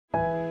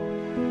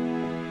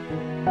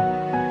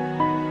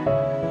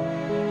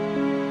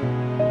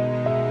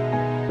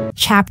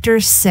Chapter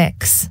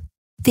 6.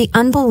 The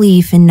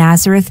unbelief in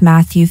Nazareth.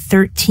 Matthew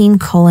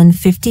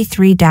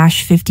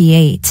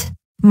 13:53-58.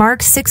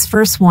 Mark 6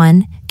 verse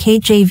 1,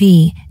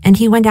 KJV, and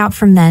he went out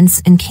from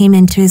thence and came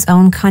into his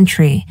own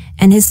country,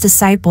 and his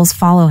disciples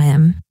follow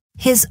him.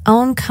 His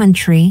own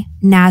country,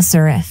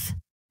 Nazareth.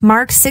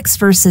 Mark 6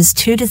 verses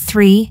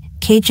 2-3,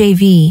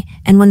 KJV,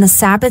 and when the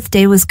Sabbath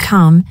day was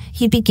come,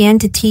 he began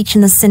to teach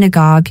in the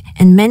synagogue,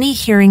 and many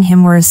hearing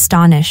him were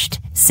astonished,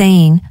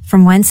 saying,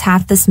 From whence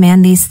hath this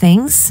man these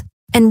things?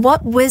 And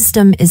what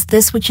wisdom is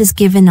this which is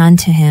given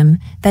unto him,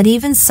 that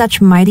even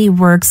such mighty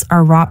works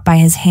are wrought by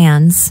his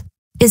hands?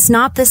 Is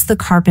not this the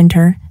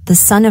carpenter, the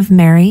son of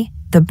Mary,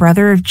 the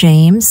brother of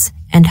James,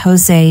 and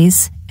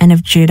Joses, and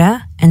of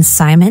Judah, and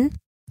Simon?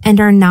 And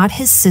are not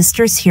his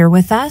sisters here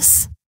with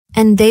us?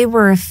 And they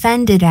were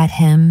offended at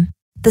him.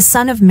 The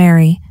son of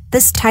Mary.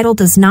 This title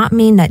does not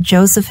mean that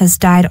Joseph has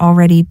died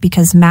already,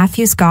 because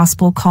Matthew's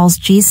gospel calls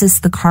Jesus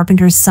the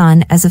carpenter's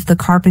son as if the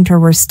carpenter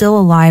were still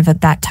alive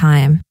at that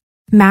time.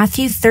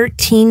 Matthew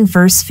 13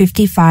 verse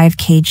 55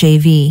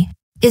 KJV.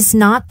 Is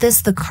not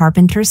this the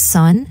carpenter's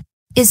son?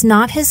 Is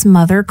not his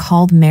mother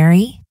called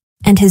Mary?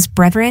 And his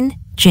brethren,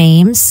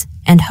 James,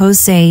 and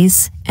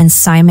Joses, and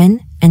Simon,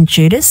 and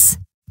Judas?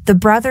 The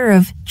brother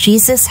of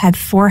Jesus had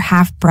 4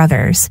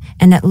 half-brothers,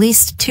 and at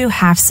least 2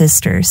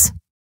 half-sisters.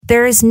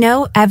 There is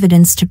no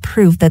evidence to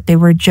prove that they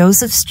were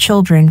Joseph's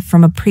children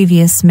from a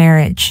previous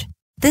marriage.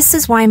 This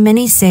is why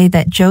many say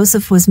that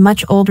Joseph was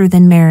much older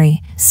than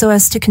Mary, so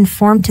as to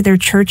conform to their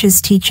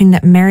church's teaching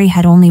that Mary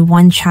had only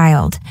 1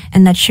 child,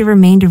 and that she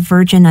remained a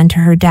virgin unto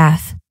her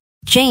death.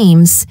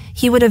 James,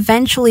 he would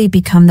eventually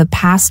become the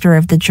pastor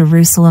of the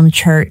Jerusalem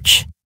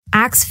church.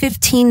 Acts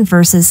 15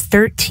 verses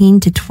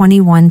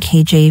 13-21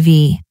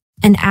 KJV.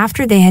 And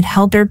after they had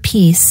held their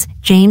peace,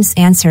 James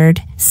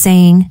answered,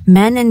 saying,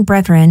 Men and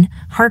brethren,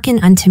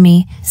 hearken unto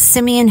me.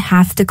 Simeon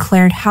hath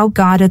declared how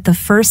God at the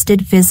first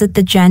did visit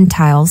the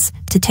Gentiles,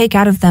 to take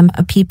out of them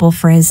a people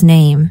for his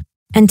name.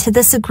 And to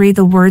this agree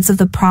the words of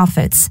the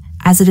prophets,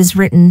 as it is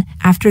written,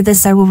 After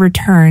this I will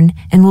return,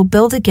 and will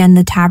build again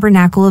the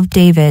tabernacle of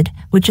David,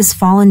 which is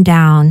fallen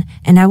down,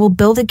 and I will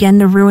build again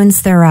the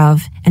ruins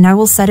thereof, and I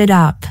will set it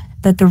up,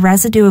 that the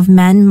residue of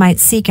men might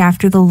seek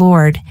after the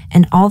Lord,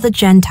 and all the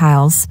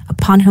Gentiles,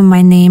 upon whom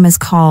my name is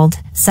called,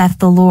 saith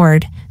the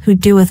Lord, who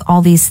doeth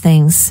all these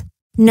things.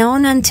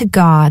 Known unto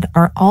God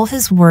are all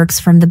his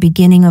works from the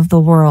beginning of the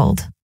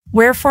world.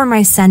 Wherefore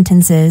my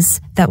sentence is,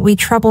 that we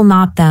trouble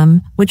not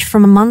them, which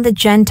from among the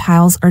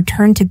Gentiles are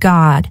turned to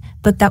God,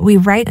 but that we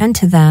write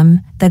unto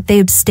them, that they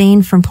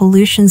abstain from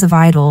pollutions of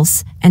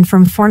idols, and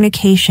from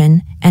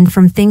fornication, and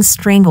from things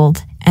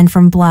strangled, and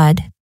from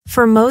blood.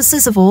 For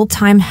Moses of old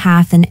time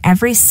hath in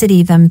every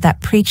city them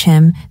that preach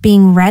him,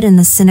 being read in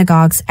the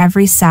synagogues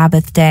every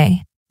Sabbath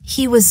day.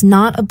 He was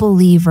not a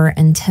believer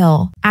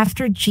until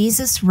after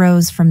Jesus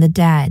rose from the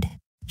dead.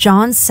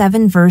 John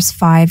 7 verse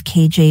 5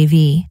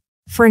 KJV.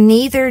 For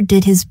neither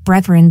did his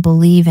brethren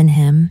believe in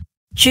him.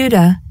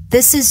 Judah,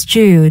 this is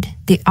Jude,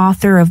 the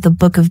author of the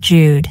book of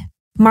Jude.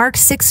 Mark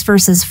 6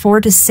 verses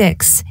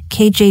 4-6,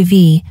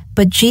 KJV,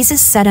 But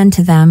Jesus said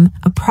unto them,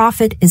 A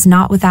prophet is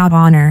not without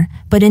honor,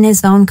 but in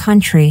his own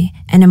country,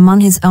 and among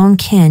his own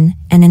kin,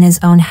 and in his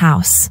own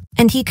house.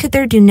 And he could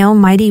there do no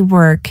mighty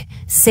work,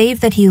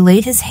 save that he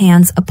laid his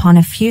hands upon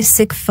a few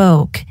sick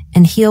folk,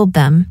 and healed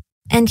them.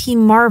 And he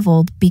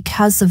marveled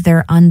because of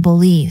their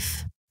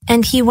unbelief.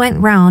 And he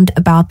went round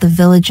about the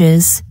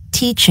villages,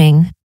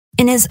 teaching.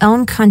 In his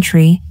own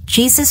country,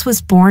 Jesus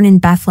was born in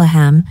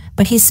Bethlehem,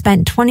 but he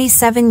spent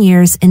 27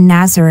 years in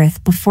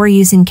Nazareth before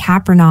using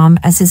Capernaum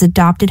as his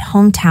adopted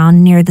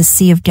hometown near the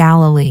Sea of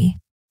Galilee.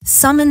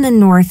 Some in the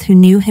north who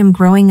knew him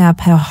growing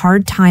up had a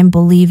hard time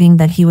believing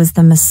that he was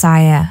the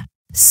Messiah.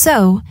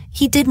 So,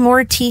 he did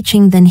more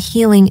teaching than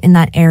healing in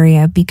that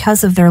area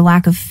because of their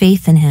lack of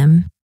faith in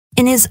him.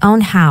 In his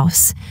own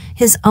house,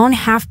 his own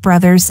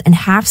half-brothers and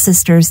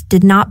half-sisters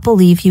did not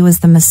believe he was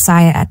the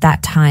Messiah at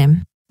that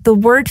time. The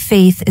word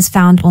faith is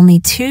found only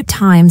 2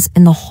 times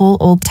in the whole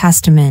Old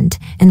Testament,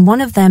 and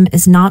one of them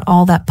is not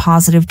all that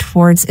positive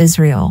towards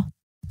Israel.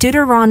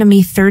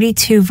 Deuteronomy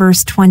 32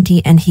 verse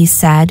 20, And he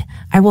said,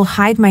 I will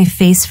hide my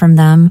face from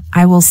them,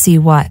 I will see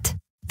what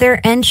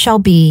their end shall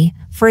be,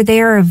 for they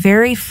are a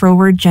very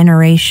froward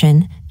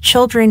generation,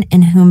 children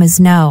in whom is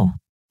no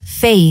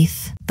faith.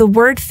 The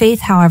word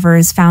faith, however,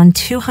 is found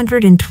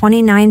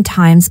 229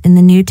 times in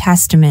the New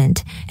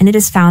Testament, and it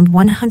is found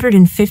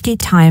 150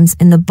 times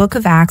in the book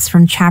of Acts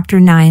from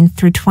chapter 9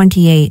 through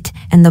 28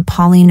 and the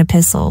Pauline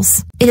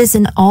epistles. It is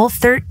in all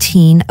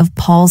 13 of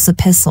Paul's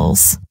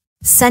epistles.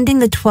 Sending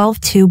the 12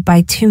 to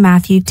by 2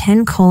 Matthew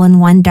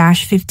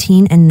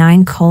 10:1-15 and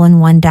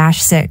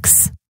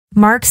 9:1-6.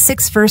 Mark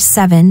 6 verse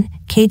 7,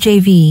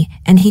 KJV,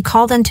 And he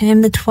called unto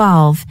him the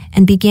 12,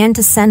 and began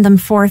to send them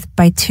forth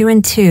by 2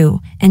 and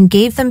 2, and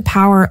gave them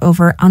power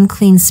over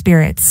unclean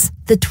spirits.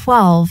 The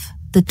 12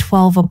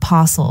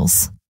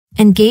 apostles.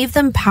 And gave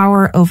them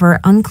power over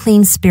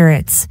unclean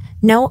spirits.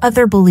 No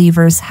other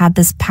believers had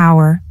this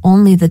power,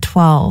 only the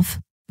 12.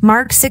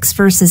 Mark 6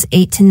 verses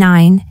 8 to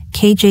 9,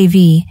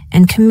 KJV,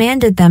 and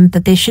commanded them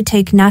that they should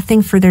take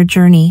nothing for their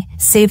journey,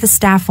 save a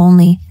staff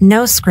only,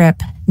 no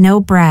scrip,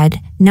 no bread,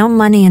 no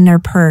money in their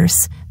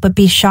purse, but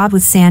be shod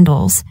with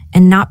sandals,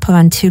 and not put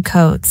on 2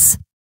 coats.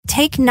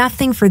 Take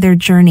nothing for their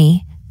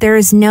journey. There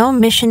is no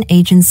mission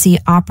agency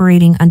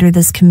operating under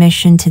this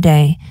commission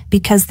today,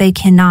 because they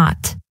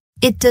cannot.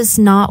 It does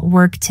not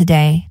work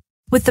today.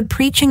 With the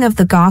preaching of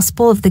the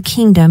gospel of the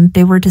kingdom,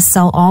 they were to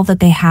sell all that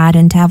they had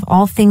and to have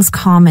all things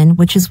common,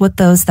 which is what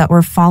those that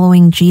were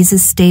following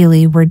Jesus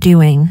daily were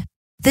doing.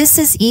 This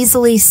is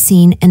easily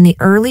seen in the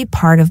early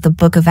part of the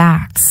book of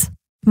Acts.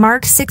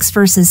 Mark 6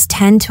 verses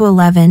 10 to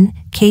 11,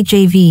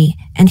 KJV,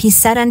 and he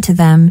said unto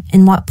them,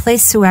 In what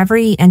place soever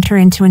ye enter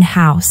into an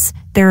house,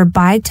 there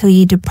abide till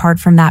ye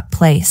depart from that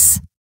place.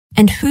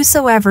 And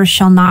whosoever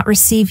shall not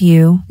receive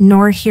you,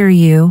 nor hear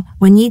you,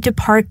 when ye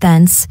depart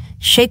thence,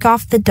 shake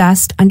off the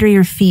dust under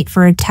your feet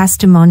for a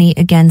testimony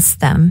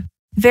against them.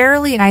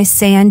 Verily I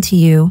say unto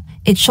you,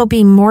 it shall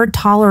be more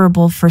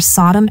tolerable for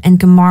Sodom and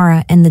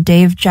Gomorrah in the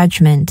day of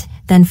judgment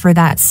than for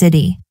that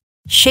city.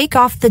 Shake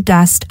off the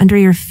dust under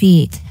your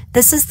feet.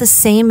 This is the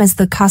same as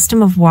the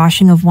custom of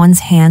washing of one's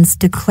hands,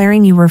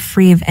 declaring you are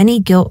free of any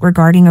guilt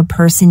regarding a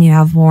person you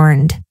have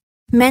warned.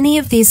 Many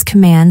of these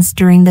commands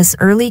during this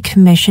early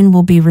commission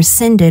will be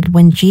rescinded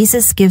when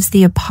Jesus gives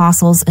the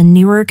apostles a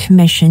newer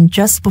commission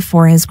just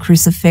before his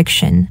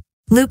crucifixion.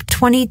 Luke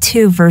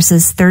 22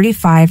 verses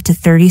 35 to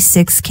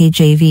 36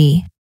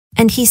 KJV.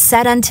 And he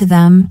said unto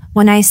them,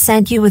 When I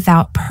sent you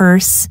without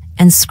purse,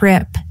 and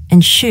scrip,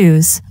 and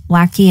shoes,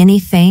 lack ye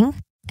anything?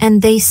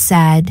 And they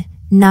said,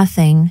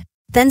 Nothing.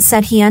 Then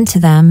said he unto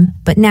them,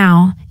 But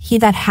now, he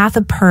that hath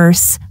a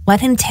purse,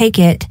 let him take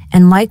it,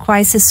 and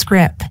likewise his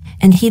scrip,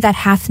 and he that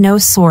hath no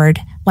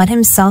sword, let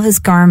him sell his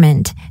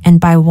garment,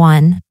 and buy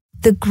one.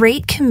 The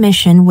Great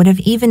Commission would have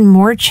even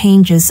more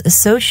changes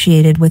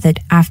associated with it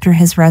after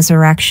his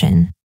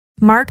resurrection.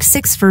 Mark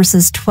 6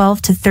 verses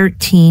 12 to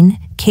 13,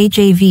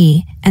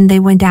 KJV, and they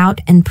went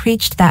out and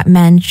preached that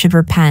men should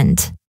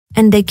repent.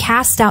 And they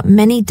cast out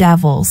many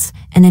devils,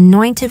 and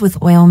anointed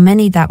with oil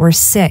many that were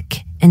sick,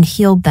 and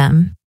healed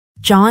them.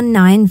 John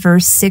 9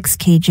 verse 6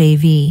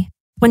 KJV.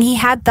 When he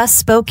had thus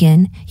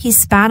spoken, he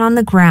spat on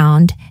the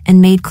ground,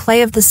 and made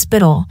clay of the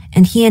spittle,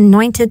 and he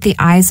anointed the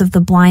eyes of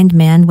the blind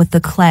man with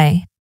the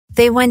clay.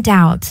 They went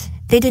out.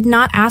 They did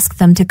not ask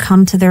them to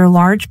come to their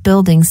large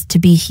buildings to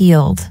be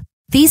healed.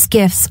 These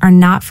gifts are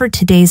not for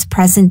today's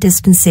present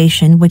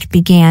dispensation, which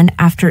began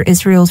after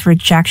Israel's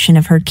rejection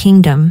of her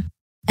kingdom.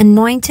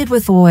 Anointed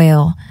with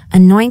oil,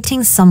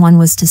 anointing someone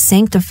was to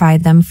sanctify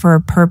them for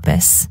a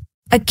purpose.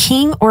 A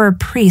king or a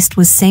priest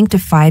was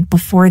sanctified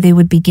before they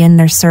would begin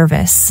their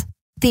service.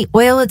 The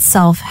oil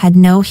itself had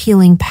no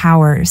healing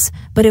powers,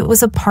 but it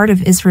was a part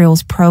of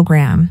Israel's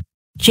program.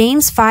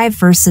 James 5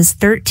 verses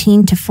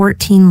 13 to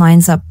 14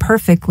 lines up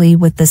perfectly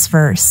with this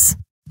verse.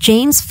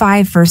 James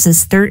 5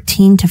 verses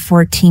 13 to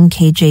 14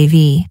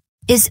 KJV.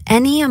 Is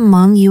any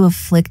among you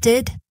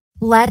afflicted?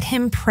 Let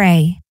him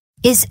pray.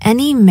 Is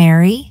any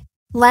merry?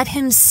 Let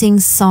him sing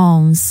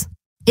psalms.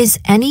 Is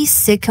any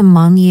sick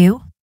among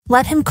you?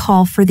 Let him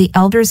call for the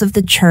elders of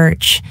the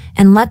church,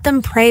 and let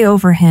them pray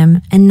over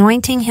him,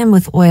 anointing him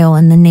with oil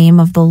in the name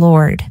of the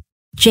Lord.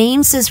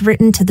 James is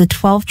written to the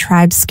 12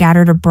 tribes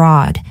scattered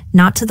abroad,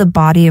 not to the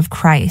body of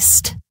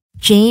Christ.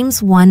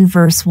 James 1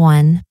 verse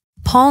 1.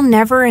 Paul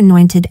never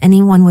anointed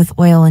anyone with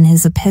oil in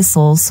his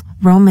epistles,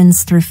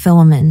 Romans through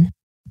Philemon.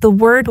 The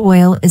word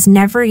oil is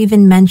never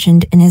even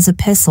mentioned in his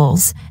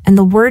epistles, and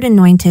the word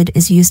anointed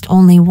is used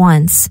only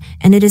once,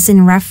 and it is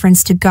in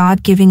reference to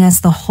God giving us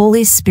the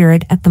Holy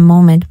Spirit at the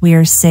moment we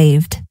are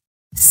saved.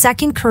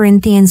 2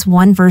 Corinthians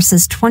 1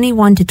 verses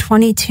 21 to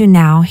 22.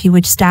 Now he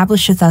which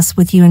establisheth us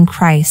with you in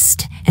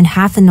Christ, and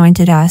hath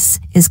anointed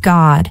us, is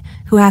God,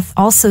 who hath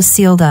also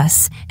sealed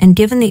us, and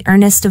given the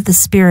earnest of the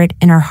Spirit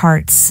in our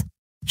hearts.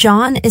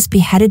 John is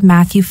beheaded.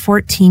 Matthew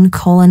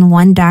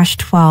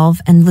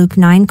 14:1-12 and Luke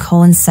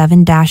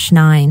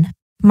 9:7-9.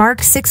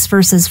 Mark 6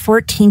 verses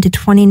 14 to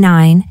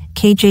 29,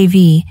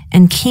 KJV,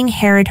 and King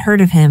Herod heard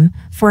of him,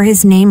 for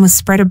his name was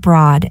spread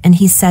abroad, and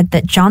he said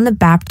that John the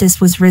Baptist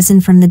was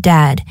risen from the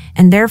dead,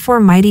 and therefore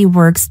mighty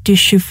works do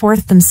shew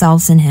forth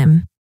themselves in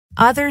him.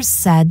 Others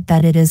said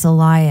that it is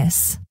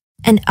Elias,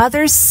 and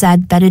others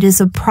said that it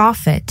is a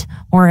prophet,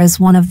 or as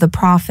one of the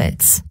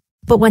prophets.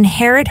 But when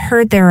Herod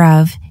heard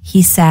thereof,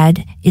 he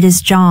said, It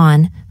is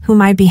John,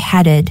 whom I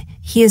beheaded.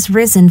 He is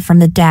risen from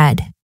the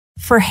dead.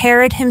 For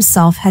Herod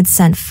himself had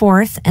sent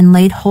forth and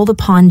laid hold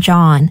upon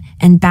John,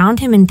 and bound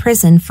him in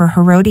prison for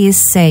Herodias'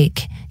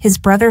 sake, his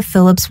brother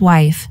Philip's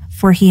wife,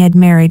 for he had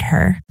married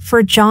her.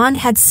 For John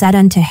had said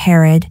unto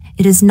Herod,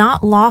 It is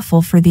not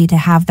lawful for thee to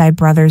have thy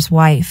brother's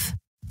wife.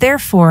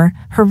 Therefore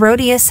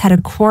Herodias had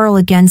a quarrel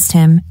against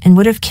him, and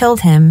would have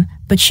killed him,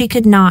 but she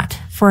could not,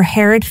 for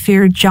Herod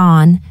feared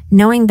John,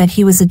 knowing that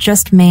he was a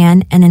just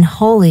man and an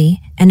holy,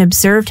 and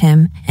observed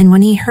him, and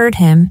when he heard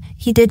him,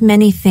 he did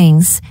many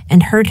things,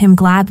 and heard him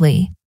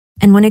gladly.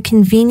 And when a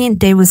convenient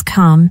day was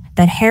come,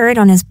 that Herod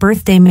on his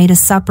birthday made a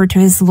supper to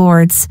his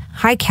lords,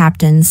 high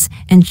captains,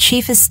 and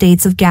chief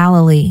estates of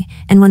Galilee.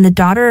 And when the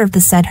daughter of the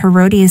said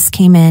Herodias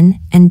came in,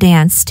 and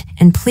danced,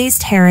 and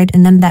pleased Herod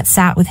and them that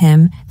sat with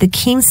him, the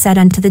king said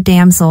unto the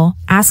damsel,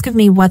 Ask of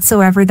me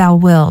whatsoever thou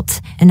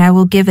wilt, and I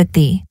will give it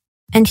thee.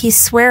 And he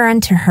sware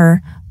unto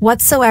her,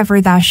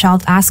 Whatsoever thou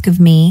shalt ask of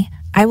me,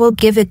 I will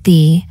give it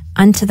thee,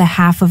 unto the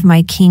half of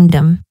my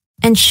kingdom.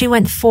 And she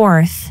went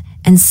forth,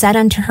 and said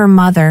unto her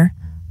mother,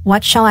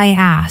 What shall I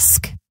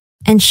ask?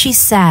 And she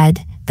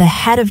said, The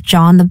head of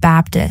John the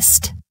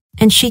Baptist.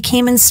 And she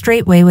came in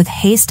straightway with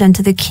haste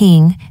unto the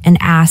king, and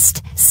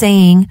asked,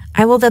 saying,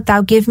 I will that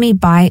thou give me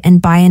by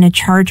and by in a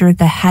charger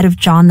the head of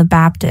John the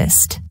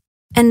Baptist.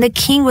 And the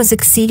king was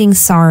exceeding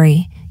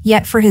sorry,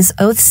 yet for his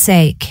oath's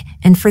sake,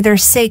 and for their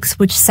sakes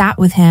which sat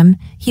with him,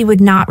 he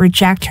would not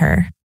reject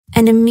her.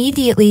 And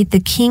immediately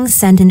the king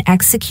sent an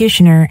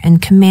executioner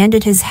and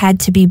commanded his head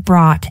to be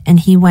brought,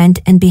 and he went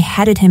and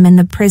beheaded him in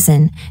the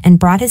prison, and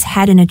brought his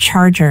head in a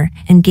charger,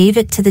 and gave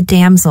it to the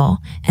damsel,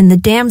 and the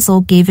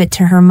damsel gave it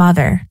to her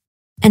mother.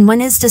 And when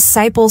his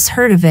disciples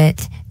heard of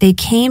it, they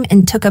came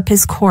and took up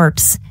his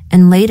corpse,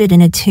 and laid it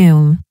in a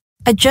tomb.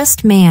 A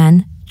just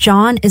man,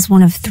 John, is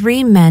one of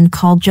 3 men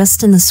called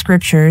just in the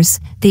Scriptures.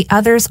 The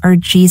others are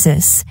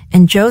Jesus,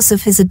 and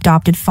Joseph his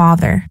adopted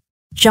father.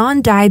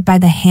 John died by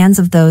the hands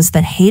of those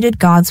that hated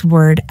God's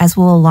word, as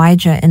will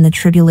Elijah in the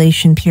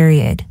tribulation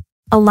period.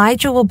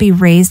 Elijah will be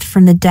raised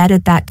from the dead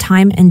at that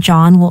time, and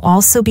John will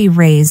also be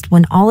raised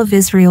when all of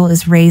Israel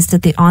is raised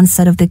at the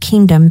onset of the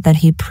kingdom that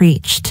he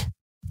preached.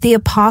 The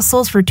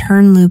apostles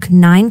return. Luke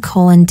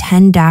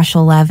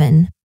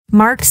 9:10-11.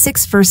 Mark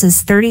 6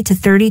 verses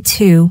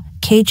 30-32,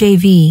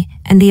 KJV,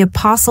 And the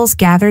apostles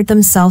gathered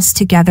themselves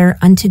together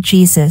unto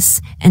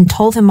Jesus, and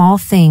told him all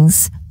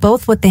things,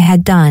 both what they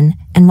had done,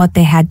 and what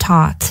they had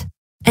taught.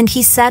 And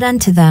he said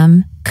unto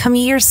them, Come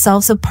ye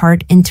yourselves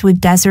apart into a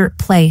desert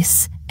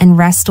place, and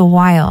rest a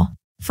while.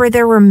 For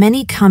there were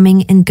many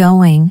coming and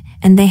going,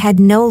 and they had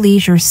no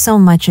leisure so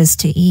much as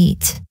to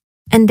eat.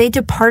 And they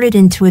departed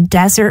into a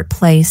desert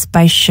place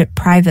by ship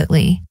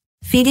privately,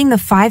 feeding the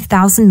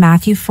 5,000.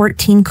 Matthew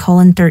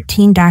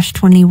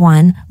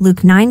 14:13-21,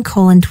 Luke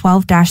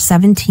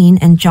 9:12-17,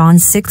 and John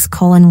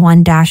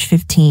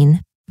 6:1-15.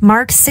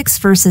 Mark 6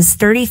 verses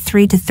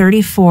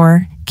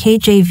 33-34,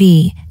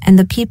 KJV, And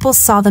the people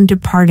saw them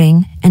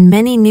departing, and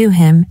many knew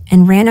him,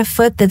 and ran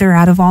afoot thither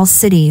out of all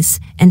cities,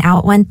 and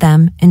outwent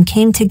them, and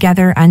came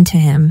together unto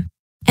him.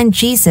 And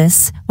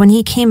Jesus, when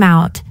he came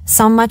out,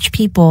 saw much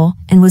people,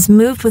 and was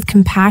moved with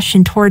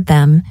compassion toward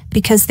them,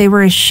 because they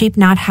were as sheep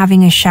not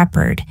having a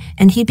shepherd,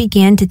 and he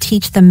began to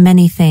teach them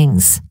many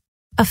things.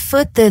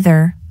 Afoot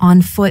thither,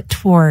 on foot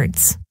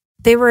towards.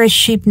 They were as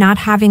sheep not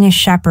having a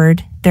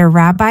shepherd. Their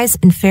rabbis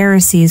and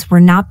Pharisees were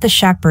not the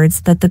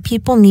shepherds that the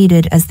people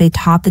needed, as they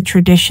taught the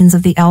traditions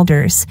of the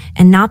elders,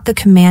 and not the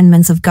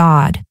commandments of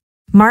God.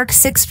 Mark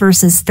 6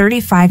 verses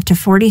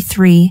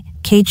 35-43,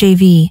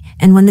 KJV,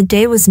 And when the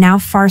day was now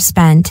far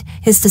spent,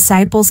 his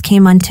disciples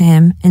came unto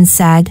him, and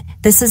said,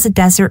 This is a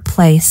desert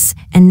place,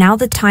 and now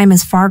the time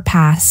is far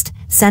past.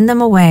 Send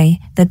them away,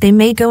 that they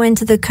may go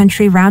into the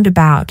country round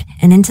about,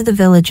 and into the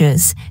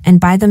villages, and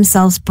buy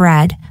themselves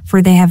bread,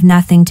 for they have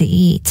nothing to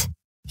eat.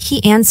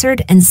 He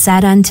answered and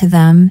said unto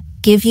them,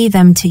 Give ye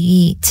them to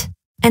eat.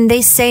 And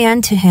they say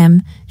unto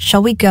him,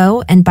 Shall we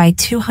go and buy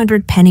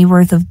 200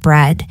 pennyworth of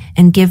bread,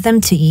 and give them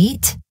to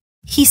eat?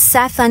 He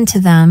saith unto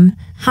them,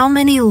 How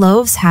many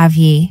loaves have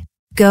ye?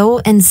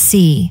 Go and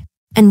see.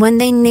 And when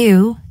they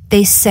knew,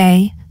 they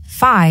say,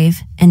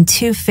 5, and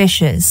 2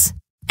 fishes.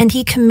 And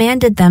he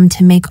commanded them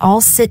to make all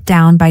sit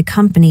down by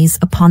companies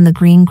upon the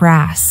green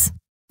grass.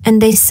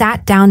 And they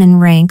sat down in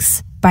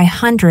ranks, by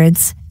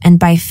hundreds, and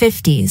by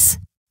 50s.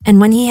 And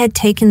when he had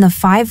taken the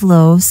 5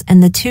 loaves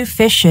and the 2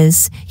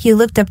 fishes, he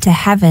looked up to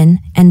heaven,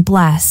 and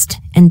blessed,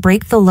 and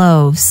brake the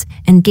loaves,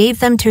 and gave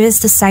them to his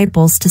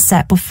disciples to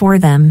set before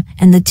them,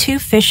 and the 2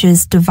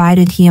 fishes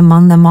divided he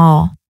among them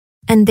all.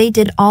 And they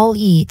did all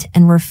eat,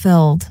 and were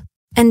filled.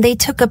 And they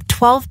took up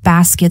 12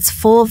 baskets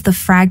full of the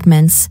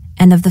fragments,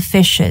 and of the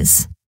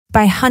fishes.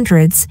 By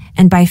hundreds,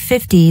 and by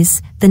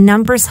 50s, the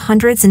numbers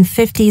hundreds and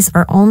 50s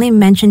are only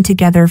mentioned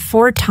together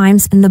 4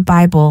 times in the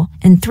Bible,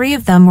 and 3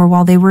 of them were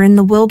while they were in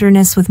the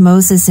wilderness with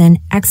Moses in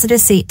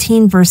Exodus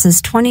 18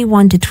 verses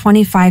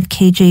 21-25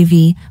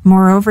 KJV.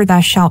 Moreover, thou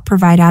shalt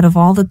provide out of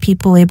all the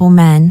people able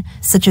men,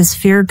 such as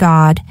fear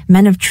God,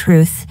 men of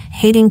truth,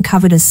 hating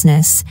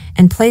covetousness,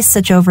 and place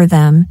such over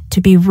them, to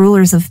be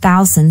rulers of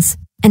thousands,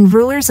 and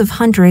rulers of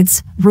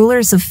hundreds,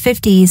 rulers of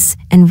 50s,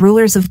 and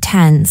rulers of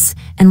 10s,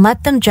 and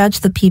let them judge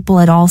the people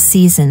at all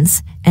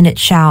seasons. And it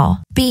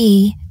shall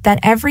be, that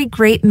every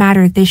great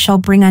matter they shall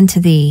bring unto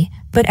thee,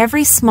 but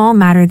every small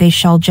matter they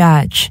shall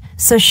judge.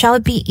 So shall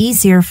it be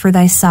easier for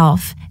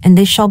thyself, and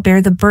they shall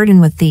bear the burden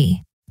with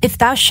thee. If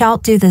thou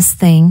shalt do this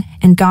thing,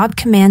 and God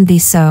command thee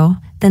so,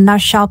 then thou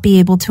shalt be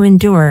able to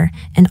endure,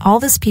 and all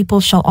this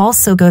people shall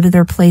also go to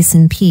their place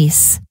in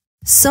peace.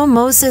 So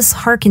Moses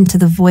hearkened to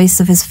the voice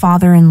of his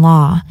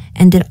father-in-law,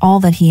 and did all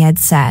that he had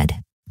said.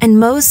 And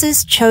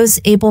Moses chose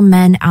able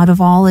men out of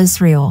all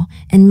Israel,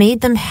 and made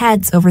them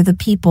heads over the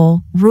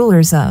people,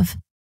 rulers of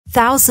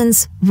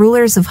thousands,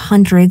 rulers of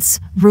hundreds,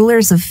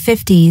 rulers of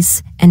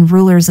 50s, and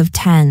rulers of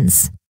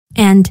 10s.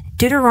 And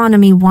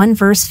Deuteronomy 1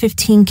 verse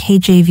 15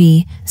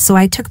 KJV, so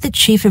I took the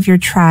chief of your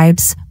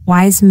tribes,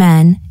 wise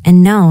men,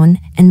 and known,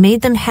 and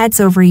made them heads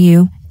over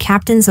you,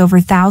 captains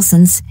over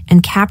thousands,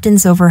 and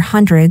captains over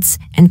hundreds,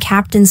 and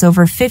captains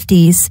over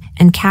 50s,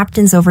 and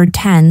captains over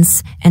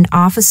 10s, and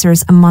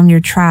officers among your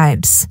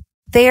tribes.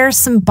 They are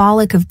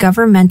symbolic of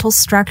governmental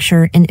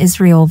structure in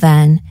Israel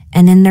then,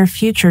 and in their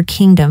future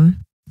kingdom.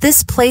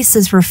 This place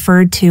is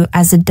referred to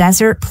as a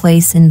desert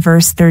place in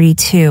verse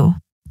 32.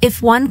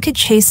 If one could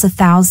chase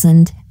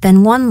 1,000,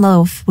 then one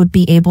loaf would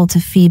be able to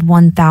feed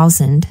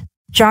 1,000.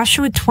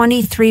 Joshua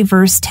 23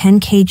 verse 10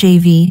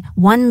 KJV,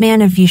 one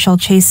man of you shall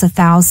chase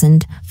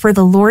 1,000, for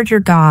the Lord your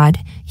God,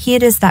 he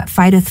it is that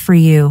fighteth for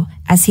you,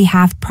 as he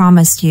hath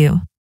promised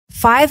you.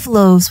 5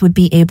 loaves would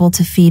be able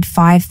to feed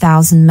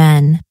 5,000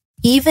 men.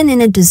 Even in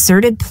a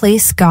deserted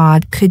place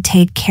God could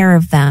take care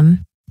of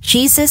them.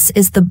 Jesus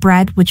is the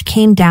bread which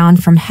came down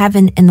from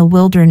heaven in the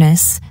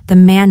wilderness, the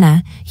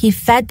manna. He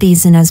fed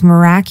these in as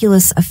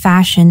miraculous a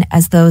fashion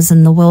as those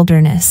in the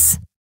wilderness.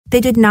 They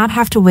did not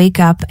have to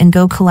wake up and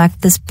go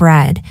collect this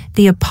bread.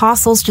 The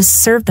apostles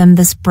just served them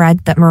this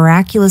bread that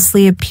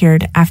miraculously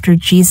appeared after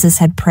Jesus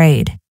had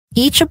prayed.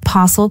 Each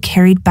apostle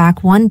carried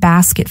back one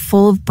basket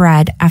full of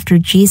bread after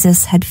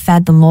Jesus had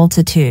fed the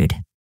multitude.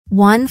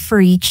 1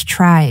 for each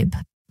tribe.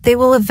 They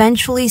will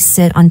eventually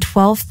sit on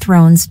 12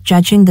 thrones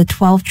judging the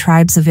 12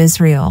 tribes of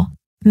Israel.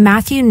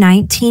 Matthew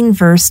 19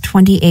 verse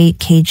 28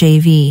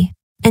 KJV.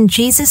 And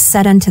Jesus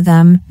said unto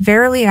them,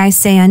 Verily I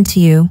say unto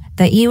you,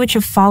 that ye which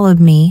have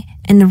followed me,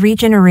 in the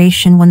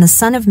regeneration when the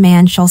Son of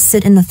Man shall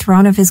sit in the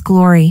throne of his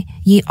glory,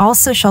 ye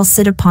also shall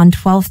sit upon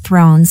 12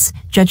 thrones,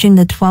 judging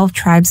the 12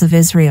 tribes of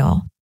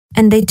Israel.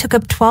 And they took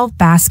up 12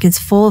 baskets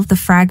full of the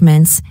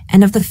fragments,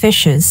 and of the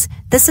fishes.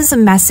 This is a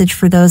message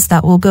for those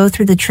that will go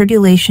through the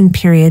tribulation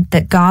period,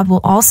 that God will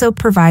also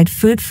provide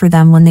food for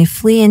them when they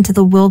flee into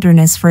the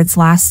wilderness for its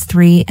last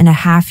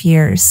 3.5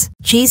 years.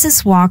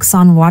 Jesus walks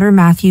on water.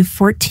 Matthew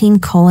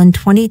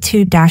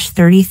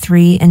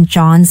 14:22-33 and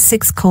John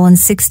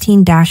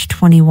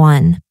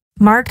 6:16-21.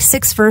 Mark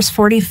 6 verse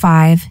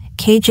 45,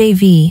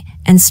 KJV,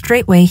 and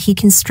straightway he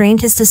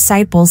constrained his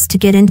disciples to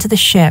get into the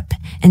ship,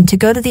 and to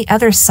go to the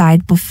other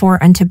side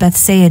before unto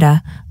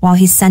Bethsaida, while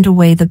he sent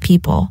away the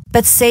people.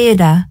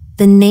 Bethsaida,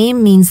 the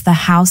name means the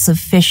house of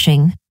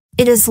fishing.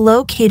 It is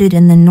located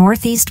in the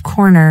northeast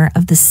corner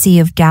of the Sea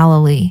of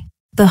Galilee,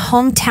 the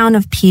hometown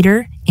of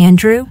Peter,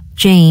 Andrew,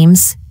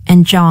 James,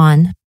 and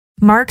John.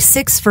 Mark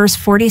 6 verse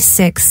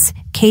 46,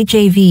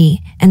 KJV,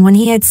 and when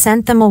he had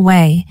sent them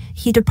away,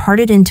 he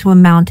departed into a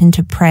mountain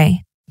to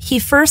pray. He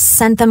first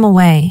sent them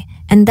away,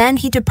 and then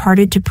he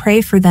departed to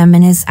pray for them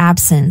in his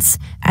absence,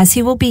 as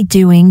he will be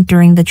doing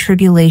during the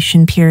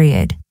tribulation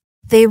period.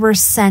 They were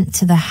sent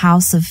to the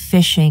house of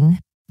fishing.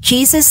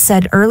 Jesus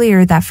said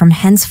earlier that from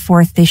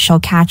henceforth they shall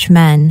catch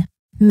men.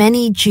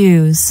 Many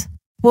Jews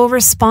will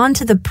respond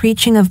to the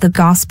preaching of the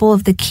gospel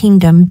of the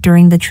kingdom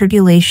during the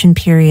tribulation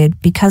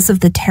period because of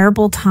the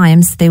terrible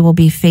times they will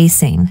be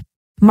facing.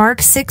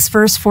 Mark 6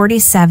 verse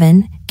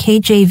 47,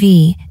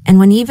 KJV, and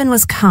when even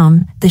was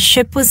come, the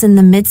ship was in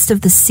the midst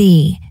of the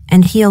sea,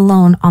 and he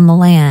alone on the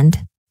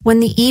land. When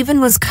the even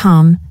was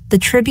come, the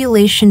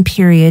tribulation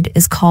period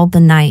is called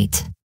the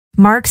night.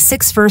 Mark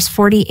 6 verse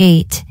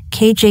 48,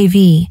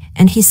 KJV,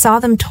 and he saw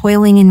them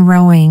toiling and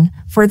rowing,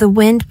 for the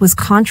wind was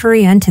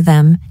contrary unto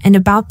them, and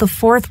about the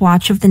 4th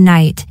watch of the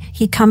night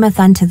he cometh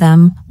unto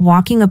them,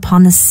 walking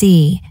upon the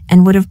sea,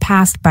 and would have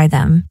passed by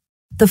them.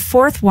 The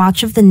 4th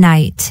watch of the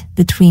night,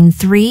 between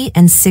 3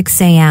 and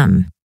 6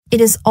 a.m.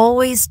 It is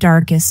always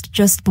darkest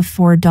just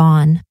before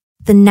dawn.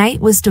 The night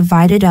was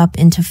divided up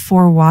into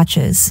 4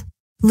 watches.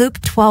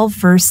 Luke 12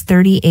 verse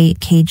 38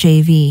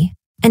 KJV.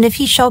 And if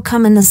he shall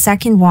come in the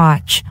 2nd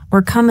watch,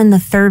 or come in the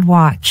 3rd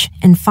watch,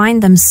 and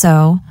find them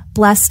so,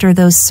 blessed are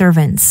those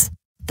servants.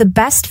 The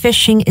best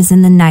fishing is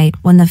in the night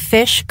when the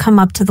fish come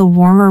up to the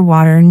warmer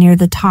water near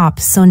the top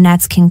so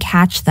nets can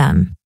catch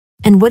them.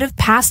 And would have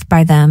passed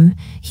by them,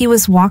 he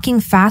was walking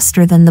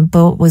faster than the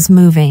boat was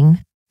moving.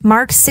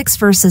 Mark 6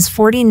 verses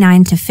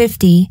 49 to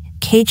 50,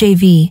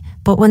 KJV,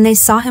 but when they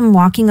saw him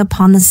walking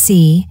upon the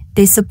sea,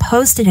 they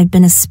supposed it had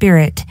been a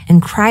spirit,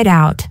 and cried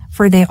out,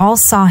 for they all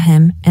saw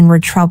him, and were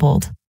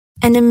troubled.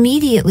 And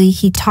immediately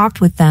he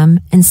talked with them,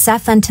 and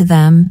saith unto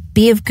them,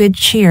 Be of good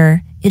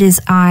cheer, it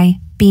is I,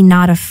 be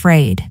not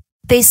afraid.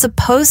 They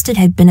supposed it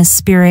had been a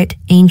spirit.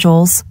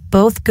 Angels,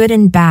 both good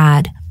and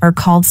bad, are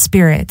called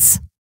spirits.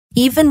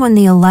 Even when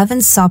the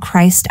 11 saw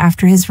Christ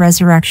after his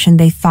resurrection,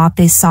 they thought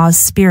they saw a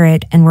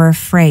spirit and were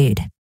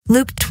afraid.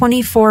 Luke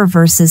 24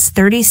 verses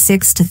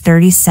 36 to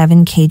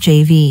 37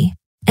 KJV.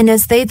 And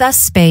as they thus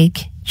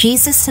spake,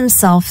 Jesus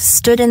himself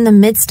stood in the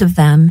midst of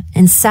them,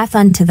 and saith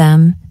unto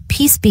them,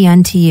 Peace be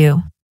unto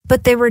you.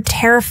 But they were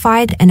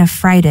terrified and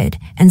affrighted,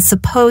 and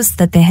supposed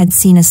that they had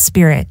seen a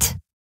spirit.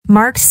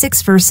 Mark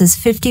 6 verses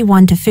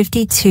 51 to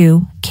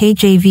 52,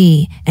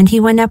 KJV, and he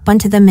went up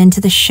unto them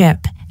into the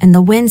ship, and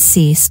the wind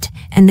ceased,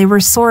 and they were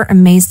sore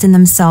amazed in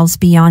themselves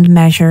beyond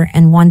measure,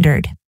 and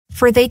wondered.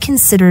 For they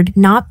considered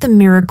not the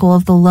miracle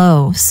of the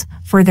loaves,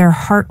 for their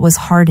heart was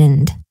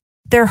hardened.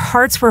 Their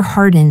hearts were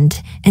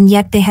hardened, and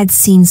yet they had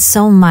seen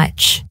so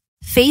much.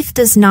 Faith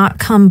does not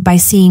come by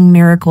seeing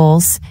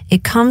miracles,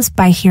 it comes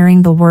by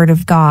hearing the word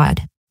of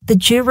God. The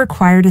Jew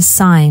required a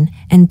sign,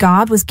 and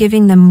God was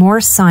giving them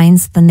more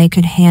signs than they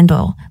could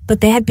handle,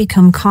 but they had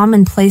become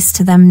commonplace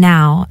to them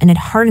now, and it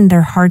hardened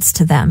their hearts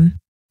to them.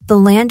 The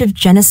land of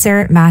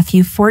Gennesaret,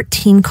 Matthew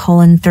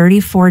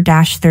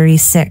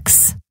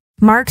 14:34-36.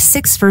 Mark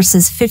 6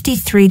 verses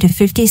 53 to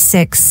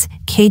 56,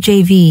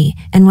 KJV,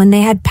 and when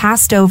they had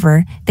passed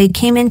over, they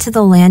came into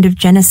the land of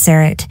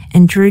Gennesaret,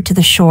 and drew to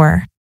the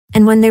shore.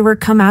 And when they were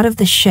come out of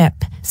the ship,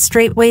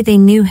 straightway they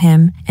knew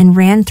him, and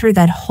ran through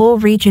that whole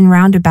region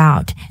round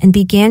about, and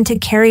began to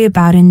carry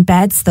about in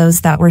beds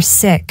those that were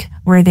sick,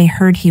 where they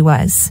heard he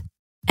was.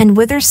 And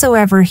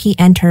whithersoever he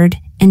entered,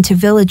 into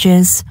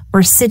villages,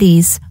 or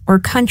cities, or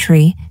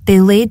country, they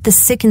laid the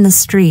sick in the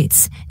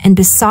streets, and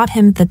besought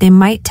him that they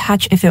might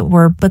touch if it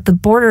were but the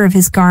border of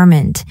his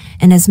garment,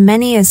 and as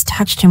many as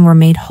touched him were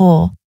made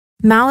whole.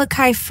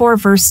 Malachi 4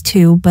 verse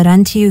 2, But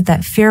unto you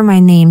that fear my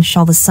name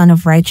shall the Son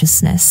of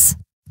Righteousness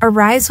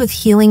arise with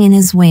healing in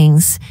his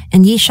wings,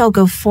 and ye shall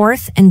go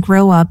forth and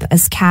grow up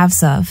as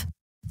calves of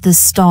the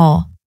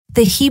stall.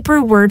 The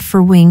Hebrew word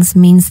for wings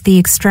means the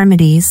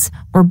extremities,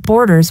 or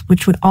borders,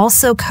 which would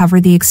also cover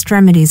the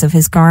extremities of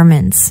his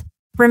garments.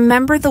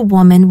 Remember the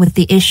woman with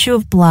the issue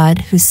of blood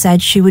who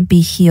said she would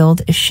be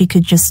healed if she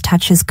could just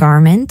touch his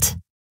garment?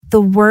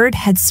 The word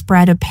had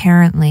spread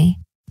apparently.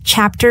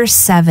 Chapter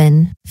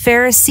 7.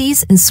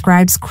 Pharisees and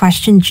scribes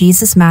question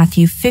Jesus.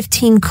 Matthew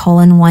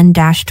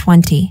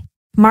 15:1-20.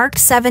 Mark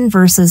 7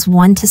 verses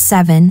 1 to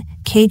 7,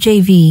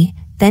 KJV,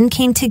 Then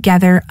came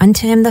together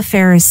unto him the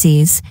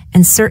Pharisees,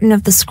 and certain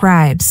of the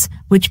scribes,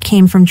 which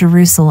came from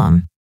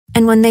Jerusalem.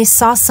 And when they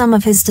saw some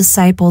of his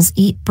disciples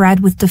eat bread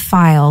with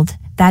defiled,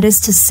 that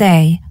is to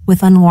say, with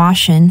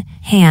unwashen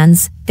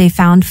hands, they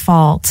found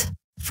fault.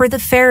 For the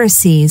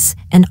Pharisees,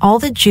 and all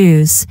the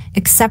Jews,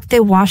 except they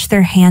wash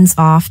their hands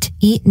oft,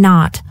 eat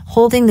not,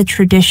 holding the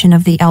tradition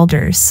of the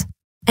elders.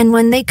 And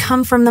when they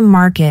come from the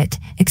market,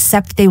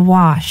 except they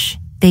wash,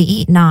 they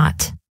eat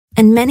not.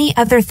 And many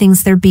other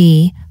things there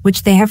be,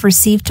 which they have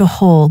received to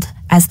hold,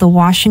 as the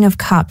washing of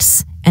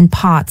cups, and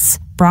pots,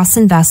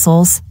 brassen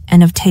vessels,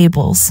 and of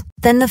tables.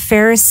 Then the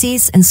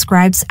Pharisees and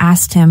scribes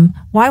asked him,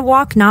 Why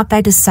walk not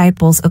thy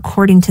disciples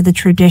according to the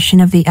tradition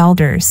of the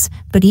elders,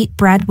 but eat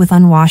bread with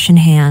unwashen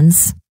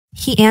hands?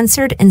 He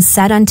answered and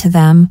said unto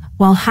them,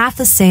 Well hath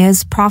Isaiah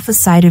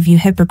prophesied of you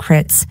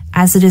hypocrites,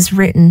 as it is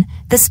written,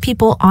 This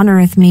people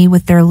honoureth me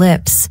with their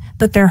lips,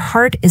 but their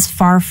heart is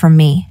far from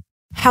me.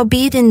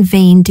 Howbeit in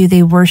vain do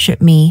they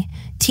worship me,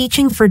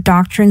 teaching for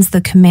doctrines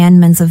the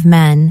commandments of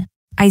men.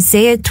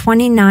 Isaiah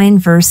 29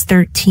 verse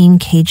 13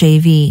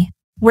 KJV.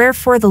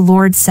 Wherefore the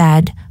Lord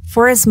said,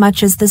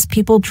 Forasmuch as this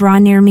people draw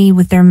near me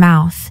with their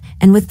mouth,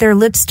 and with their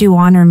lips do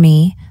honor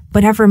me,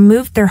 but have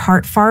removed their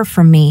heart far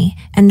from me,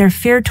 and their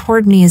fear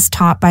toward me is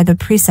taught by the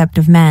precept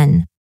of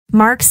men.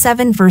 Mark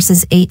 7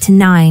 verses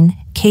 8-9,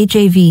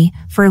 KJV,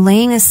 For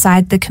laying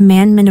aside the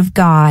commandment of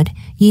God,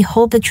 ye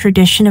hold the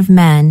tradition of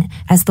men,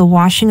 as the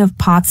washing of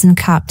pots and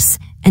cups,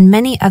 and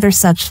many other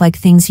such like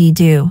things ye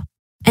do.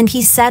 And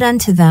he said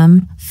unto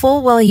them,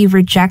 Full well ye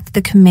reject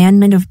the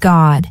commandment of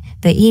God,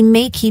 that ye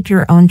may keep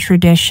your own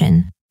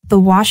tradition. The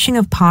washing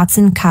of pots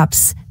and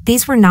cups,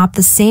 these were not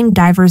the same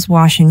divers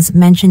washings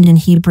mentioned in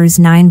Hebrews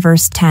 9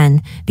 verse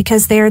 10,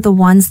 because they are the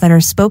ones that are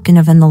spoken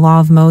of in the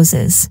law of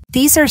Moses.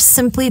 These are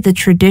simply the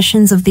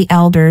traditions of the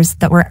elders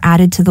that were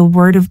added to the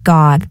word of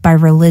God by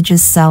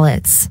religious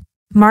zealots.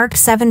 Mark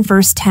 7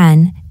 verse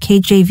 10,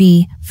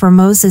 KJV, For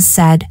Moses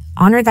said,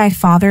 Honor thy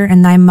father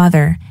and thy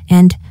mother,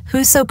 and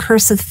whoso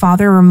curseth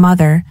father or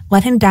mother,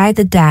 let him die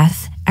the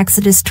death.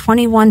 Exodus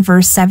 21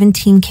 verse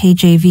 17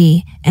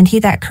 KJV, And he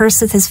that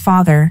curseth his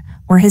father,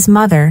 or his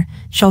mother,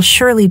 shall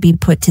surely be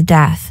put to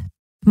death.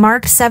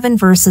 Mark 7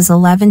 verses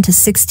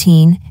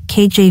 11-16,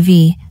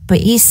 KJV, But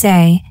ye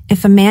say,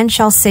 If a man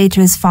shall say to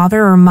his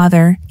father or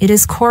mother, It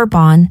is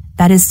Korban,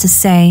 that is to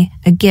say,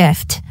 a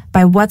gift,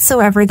 by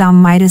whatsoever thou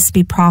mightest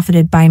be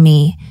profited by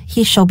me,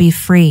 he shall be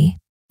free.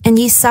 And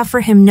ye suffer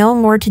him no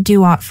more to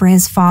do aught for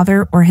his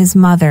father or his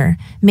mother,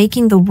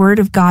 making the word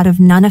of God of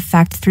none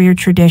effect through your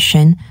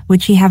tradition,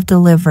 which ye have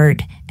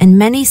delivered, and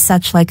many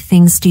such like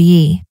things do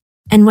ye.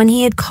 And when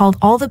he had called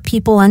all the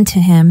people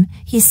unto him,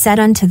 he said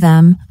unto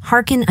them,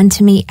 Hearken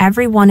unto me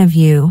every one of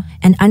you,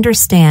 and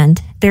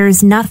understand, there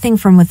is nothing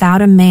from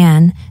without a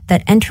man,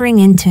 that entering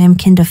into him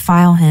can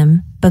defile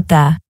him, but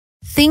the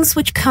things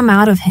which come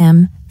out of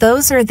him,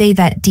 those are they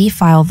that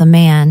defile the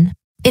man.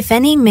 If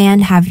any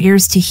man have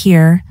ears to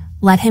hear,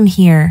 let him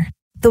hear.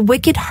 The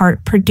wicked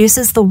heart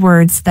produces the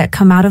words that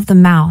come out of the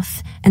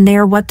mouth, and they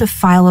are what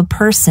defile a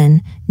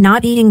person,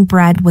 not eating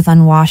bread with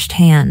unwashed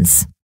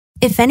hands.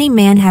 If any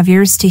man have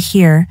ears to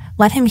hear,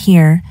 let him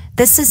hear.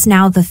 This is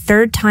now the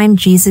third time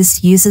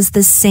Jesus uses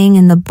this saying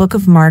in the book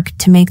of Mark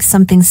to make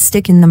something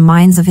stick in the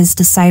minds of his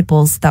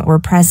disciples that were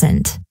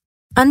present.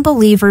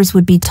 Unbelievers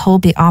would be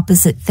told the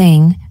opposite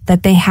thing,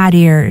 that they had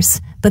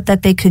ears, but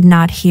that they could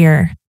not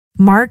hear.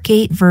 Mark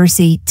 8 verse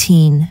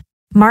 18.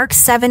 Mark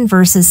 7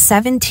 verses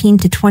 17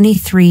 to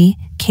 23,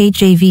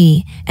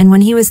 KJV. And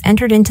when he was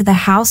entered into the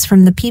house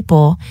from the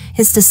people,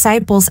 his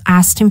disciples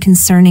asked him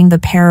concerning the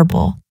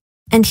parable.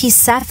 And he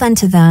saith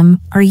unto them,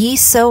 Are ye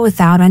so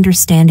without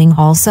understanding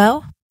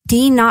also? Do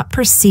ye not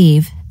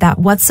perceive that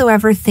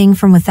whatsoever thing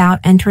from without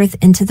entereth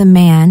into the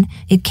man,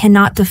 it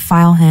cannot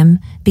defile him,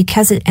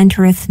 because it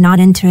entereth not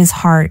into his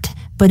heart,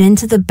 but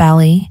into the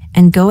belly,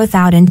 and goeth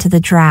out into the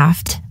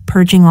draught,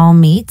 purging all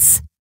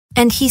meats?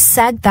 And he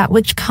said, That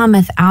which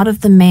cometh out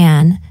of the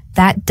man,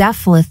 that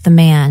defileth the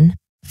man.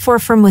 For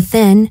from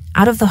within,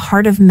 out of the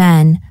heart of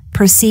men,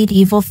 proceed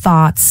evil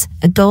thoughts,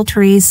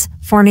 adulteries,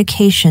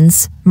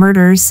 fornications,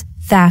 murders,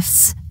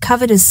 thefts,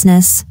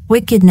 covetousness,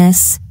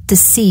 wickedness,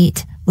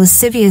 deceit,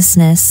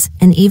 lasciviousness,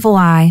 an evil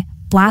eye,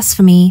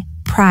 blasphemy,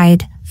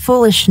 pride,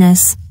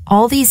 foolishness.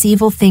 All these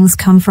evil things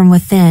come from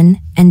within,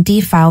 and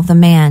defile the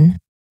man.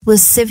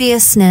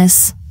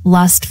 Lasciviousness,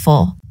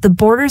 lustful. The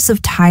borders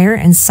of Tyre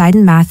and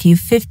Sidon. Matthew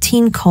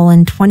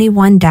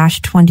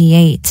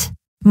 15:21-28.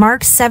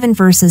 Mark 7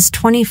 verses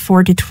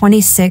 24 to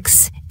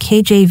 26,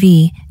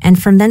 KJV. And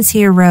from thence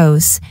he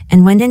arose,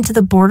 and went into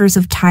the borders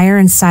of Tyre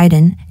and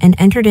Sidon, and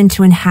entered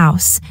into an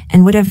house,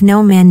 and would have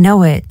no man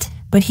know it,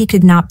 but he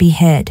could not be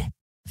hid.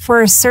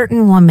 For a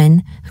certain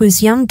woman,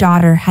 whose young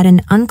daughter had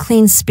an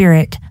unclean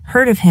spirit,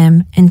 heard of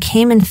him, and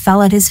came and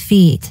fell at his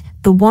feet.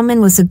 The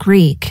woman was a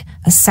Greek,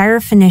 a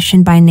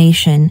Syrophoenician by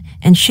nation,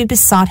 and she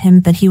besought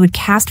him that he would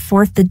cast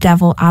forth the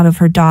devil out of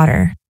her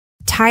daughter.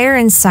 Tyre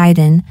and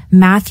Sidon,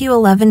 Matthew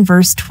 11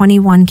 verse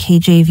 21,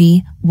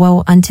 KJV.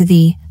 Woe unto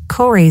thee,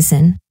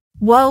 Chorazin!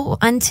 Woe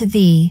unto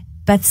thee,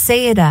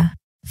 Bethsaida!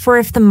 For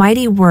if the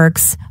mighty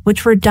works,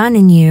 which were done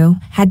in you,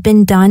 had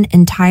been done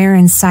in Tyre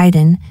and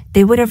Sidon,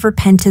 they would have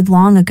repented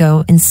long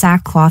ago in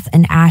sackcloth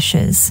and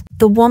ashes.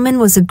 The woman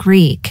was a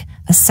Greek,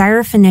 a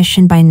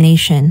Syrophoenician by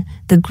nation.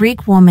 The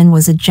Greek woman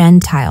was a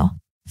Gentile.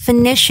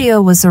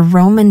 Phoenicia was a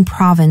Roman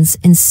province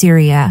in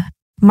Syria.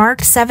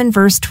 Mark 7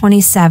 verse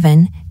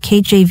 27,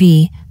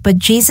 KJV. But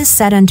Jesus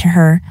said unto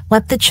her,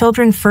 Let the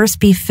children first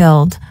be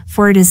filled,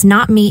 for it is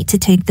not meet to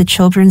take the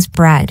children's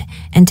bread,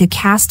 and to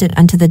cast it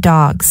unto the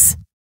dogs.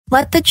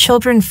 Let the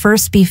children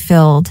first be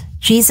filled.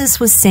 Jesus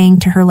was saying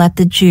to her, let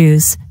the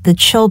Jews, the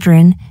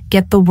children,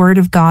 get the word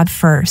of God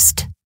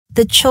first.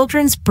 The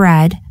children's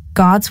bread,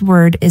 God's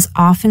word, is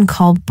often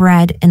called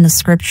bread in the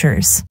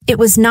scriptures. It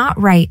was not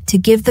right to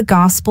give the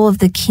gospel of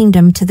the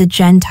kingdom to the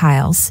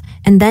Gentiles,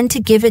 and then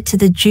to give it to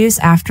the Jews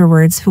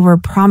afterwards who were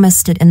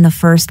promised it in the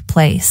first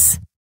place.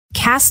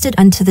 Cast it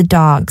unto the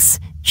dogs.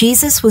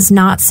 Jesus was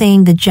not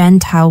saying the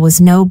Gentile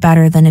was no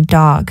better than a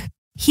dog.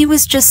 He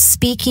was just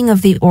speaking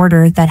of the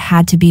order that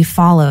had to be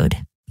followed.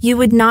 You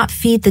would not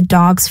feed the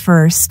dogs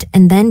first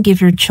and then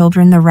give your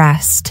children the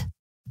rest.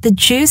 The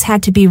Jews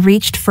had to be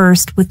reached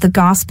first with the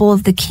gospel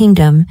of the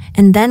kingdom,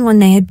 and then when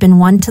they had been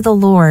won to the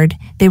Lord,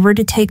 they were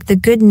to take the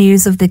good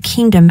news of the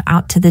kingdom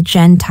out to the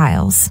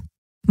Gentiles.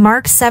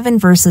 Mark 7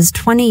 verses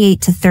 28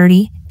 to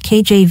 30,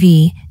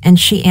 KJV. And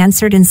she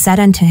answered and said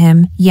unto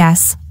him,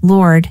 Yes,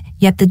 Lord,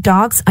 yet the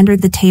dogs under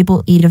the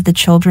table eat of the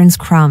children's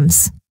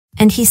crumbs.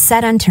 And he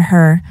said unto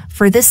her,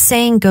 For this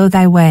saying go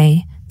thy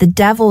way, the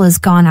devil is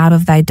gone out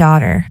of thy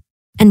daughter.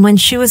 And when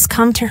she was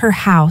come to her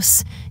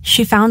house,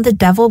 she found the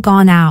devil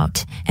gone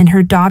out, and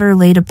her daughter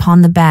laid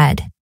upon the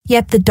bed.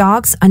 Yet the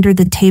dogs under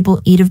the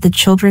table eat of the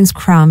children's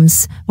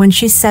crumbs. When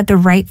she said the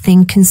right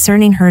thing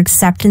concerning her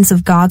acceptance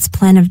of God's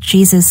plan of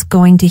Jesus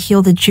going to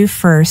heal the Jew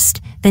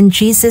first, then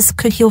Jesus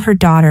could heal her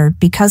daughter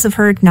because of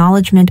her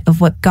acknowledgement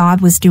of what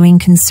God was doing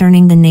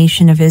concerning the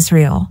nation of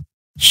Israel.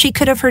 She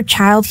could have her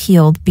child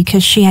healed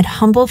because she had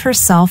humbled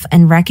herself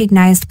and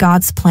recognized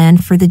God's plan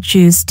for the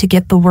Jews to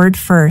get the word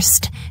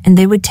first, and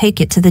they would take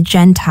it to the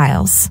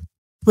Gentiles.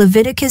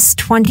 Leviticus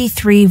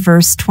 23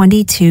 verse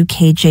 22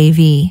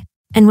 KJV.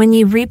 And when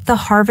ye reap the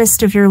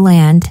harvest of your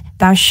land,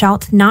 thou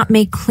shalt not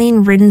make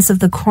clean riddance of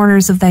the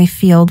corners of thy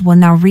field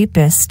when thou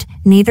reapest,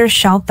 neither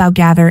shalt thou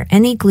gather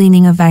any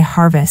gleaning of thy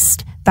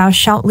harvest. Thou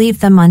shalt leave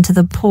them unto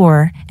the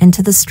poor, and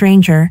to the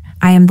stranger.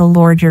 I am the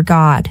Lord your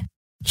God.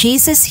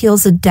 Jesus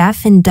heals a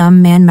deaf and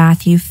dumb man.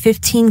 Matthew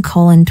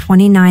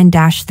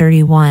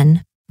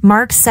 15:29-31.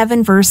 Mark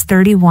 7 verse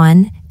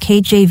 31,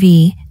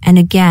 KJV. And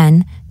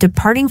again,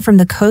 departing from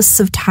the coasts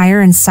of Tyre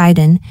and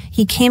Sidon,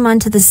 he came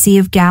unto the Sea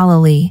of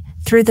Galilee,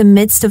 through the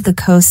midst of the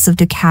coasts of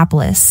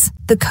Decapolis.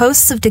 The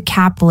coasts of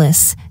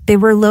Decapolis, they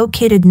were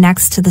located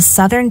next to the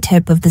southern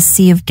tip of the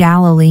Sea of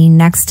Galilee,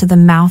 next to the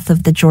mouth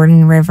of the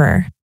Jordan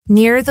River,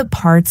 near the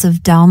parts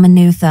of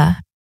Dalmanutha.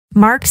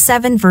 Mark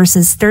 7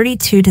 verses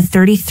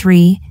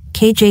 32-33,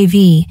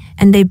 KJV.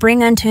 And they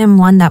bring unto him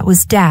one that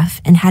was deaf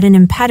and had an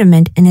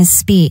impediment in his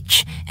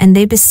speech, and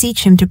they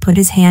beseech him to put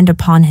his hand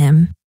upon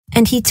him.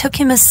 And he took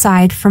him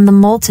aside from the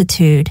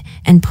multitude,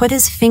 and put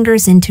his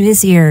fingers into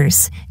his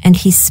ears, and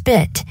he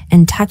spit,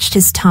 and touched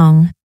his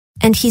tongue.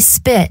 And he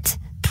spit.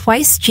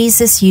 Twice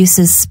Jesus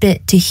uses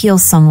spit to heal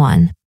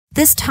someone.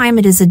 This time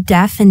it is a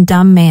deaf and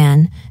dumb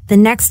man. The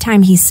next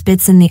time he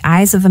spits in the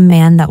eyes of a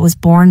man that was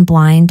born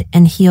blind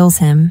and heals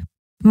him.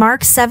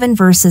 Mark 7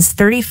 verses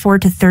 34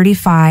 to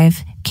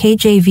 35,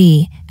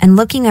 KJV, and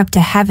looking up to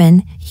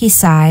heaven, he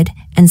sighed,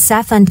 and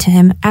saith unto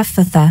him,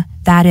 Ephphatha,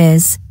 that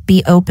is,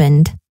 be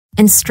opened.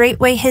 And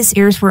straightway his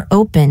ears were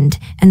opened,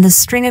 and the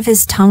string of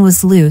his tongue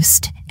was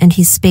loosed, and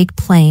he spake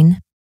plain.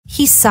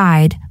 He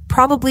sighed,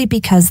 probably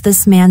because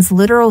this man's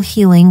literal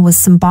healing was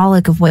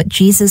symbolic of what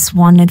Jesus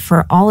wanted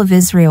for all of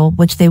Israel,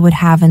 which they would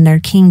have in their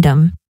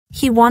kingdom.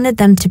 He wanted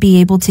them to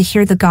be able to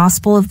hear the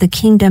gospel of the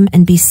kingdom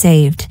and be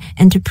saved,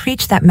 and to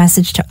preach that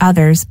message to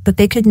others, but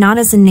they could not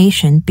as a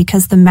nation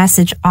because the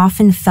message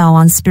often fell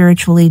on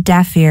spiritually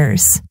deaf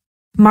ears.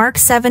 Mark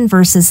 7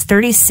 verses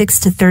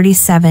 36 to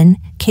 37,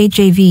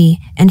 KJV,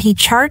 and he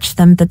charged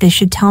them that they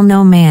should tell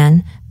no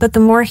man, but the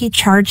more he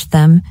charged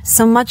them,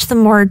 so much the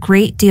more a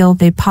great deal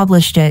they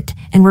published it,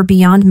 and were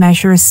beyond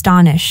measure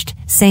astonished,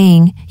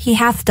 saying, He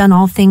hath done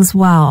all things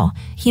well,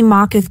 he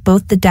mocketh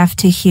both the deaf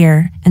to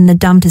hear, and the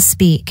dumb to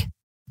speak,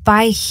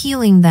 by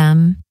healing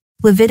them.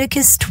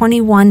 Leviticus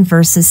 21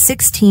 verses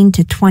 16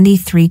 to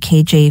 23,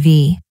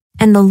 KJV.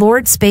 And the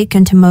Lord spake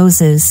unto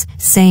Moses,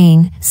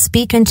 saying,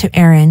 Speak unto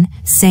Aaron,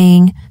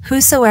 saying,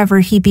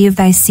 Whosoever he be of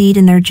thy seed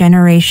in their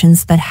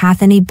generations that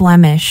hath any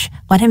blemish,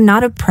 let him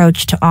not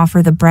approach to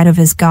offer the bread of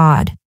his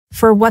God.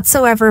 For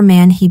whatsoever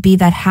man he be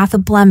that hath a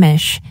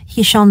blemish,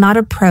 he shall not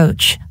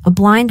approach, a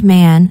blind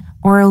man,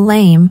 or a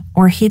lame,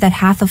 or he that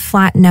hath a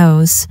flat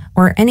nose,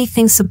 or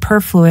anything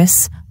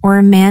superfluous, or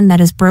a man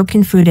that is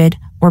broken-footed,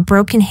 or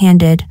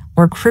broken-handed,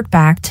 or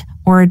crook-backed,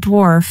 or a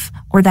dwarf,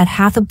 or that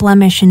hath a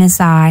blemish in his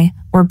eye,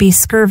 or be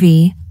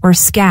scurvy, or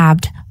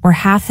scabbed, or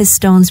hath his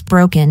stones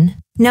broken.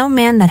 No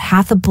man that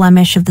hath a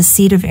blemish of the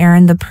seed of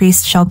Aaron the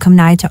priest shall come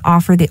nigh to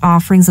offer the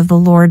offerings of the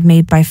Lord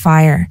made by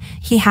fire.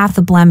 He hath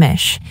a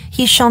blemish.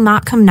 He shall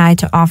not come nigh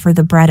to offer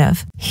the bread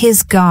of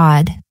his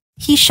God.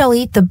 He shall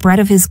eat the bread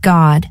of his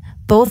God,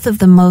 both of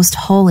the most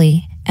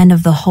holy, and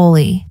of the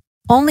holy.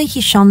 Only he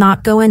shall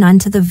not go in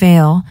unto the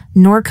veil,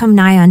 nor come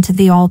nigh unto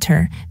the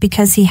altar,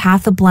 because he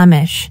hath a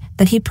blemish,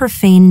 that he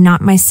profane not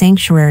my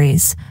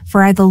sanctuaries,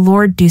 for I the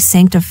Lord do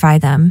sanctify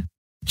them.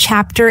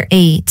 Chapter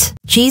 8.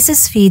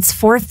 Jesus feeds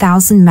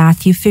 4,000.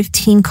 Matthew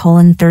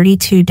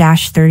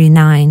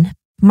 15:32-39.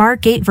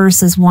 Mark 8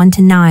 verses 1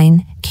 to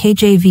 9,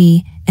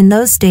 KJV. In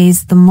those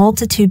days the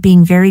multitude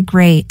being very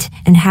great,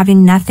 and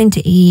having nothing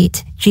to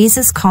eat,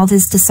 Jesus called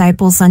his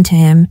disciples unto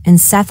him,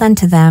 and saith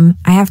unto them,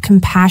 I have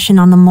compassion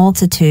on the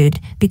multitude,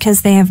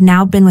 because they have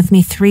now been with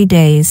me 3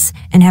 days,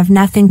 and have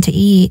nothing to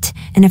eat,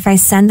 and if I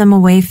send them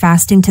away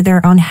fasting to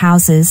their own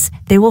houses,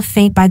 they will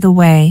faint by the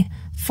way,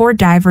 for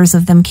divers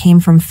of them came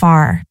from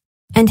far.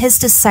 And his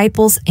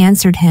disciples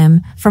answered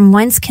him, From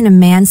whence can a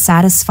man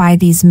satisfy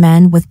these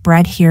men with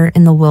bread here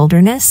in the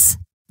wilderness?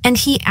 And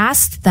he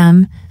asked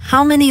them,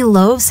 How many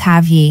loaves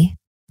have ye?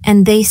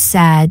 And they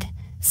said,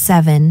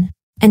 7.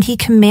 And he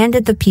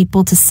commanded the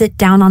people to sit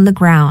down on the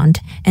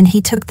ground, and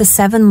he took the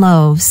 7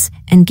 loaves,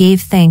 and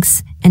gave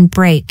thanks, and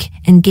brake,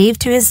 and gave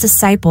to his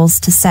disciples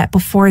to set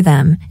before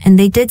them, and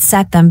they did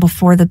set them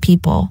before the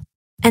people.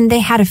 And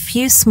they had a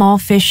few small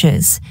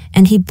fishes,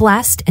 and he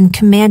blessed and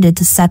commanded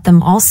to set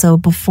them also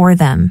before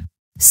them.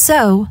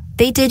 So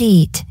they did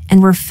eat,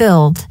 and were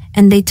filled,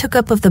 and they took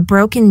up of the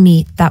broken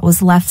meat that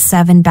was left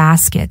 7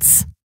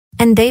 baskets.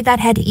 And they that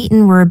had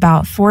eaten were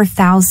about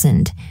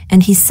 4,000,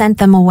 and he sent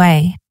them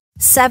away.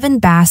 7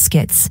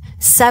 baskets.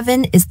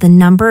 7 is the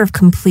number of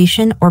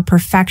completion or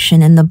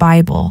perfection in the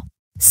Bible.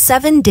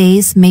 7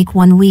 days make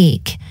 1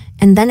 week,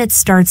 and then it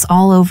starts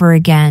all over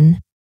again.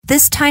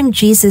 This time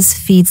Jesus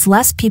feeds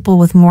less people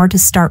with more to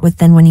start with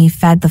than when he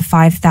fed the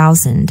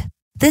 5,000.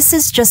 This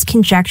is just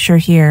conjecture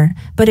here,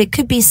 but it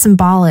could be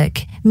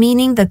symbolic,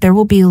 meaning that there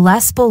will be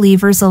less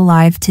believers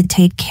alive to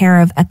take care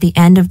of at the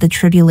end of the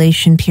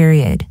tribulation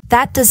period.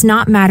 That does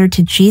not matter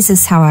to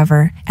Jesus,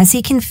 however, as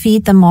he can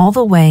feed them all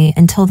the way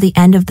until the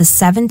end of the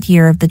 7th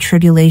year of the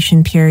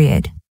tribulation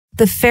period.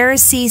 The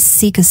Pharisees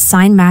seek a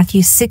sign.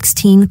 Matthew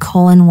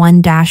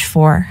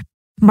 16:1-4.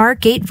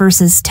 Mark 8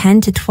 verses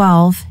 10 to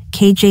 12,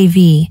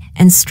 KJV,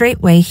 and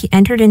straightway he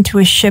entered into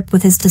a ship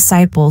with his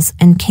disciples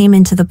and came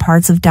into the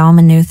parts of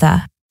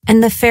Dalmanutha.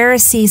 And the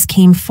Pharisees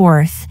came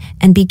forth,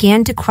 and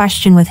began to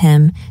question with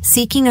him,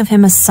 seeking of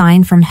him a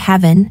sign from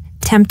heaven,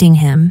 tempting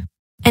him.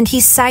 And he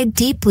sighed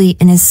deeply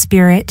in his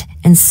spirit,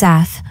 and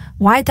saith,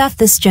 Why doth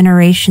this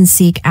generation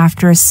seek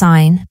after a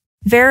sign?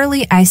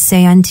 Verily I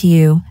say unto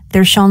you,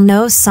 there shall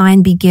no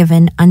sign be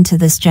given unto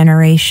this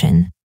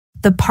generation.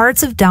 The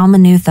parts of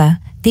Dalmanutha,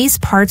 these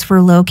parts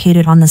were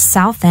located on the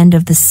south end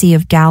of the Sea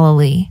of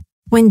Galilee.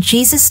 When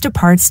Jesus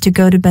departs to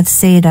go to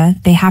Bethsaida,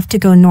 they have to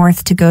go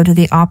north to go to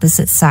the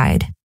opposite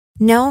side.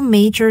 No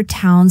major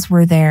towns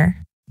were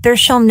there. There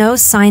shall no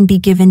sign be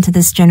given to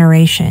this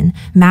generation.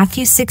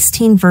 Matthew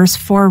 16 verse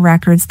 4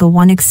 records the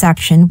one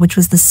exception, which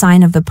was the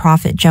sign of the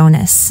prophet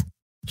Jonas.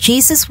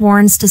 Jesus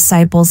warns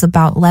disciples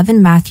about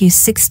leaven. Matthew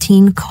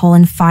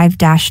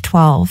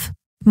 16:5-12.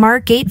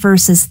 Mark 8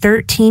 verses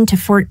 13 to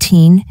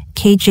 14,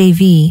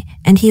 KJV,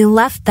 and he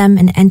left them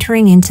and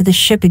entering into the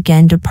ship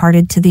again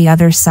departed to the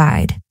other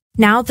side.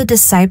 Now the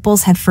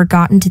disciples had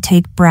forgotten to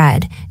take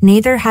bread,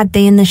 neither had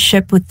they in the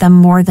ship with them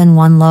more than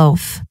one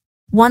loaf.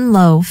 One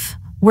loaf.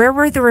 Where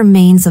were the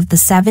remains of the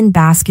 7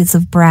 baskets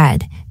of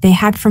bread they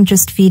had from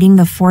just feeding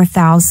the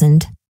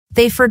 4,000?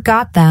 They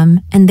forgot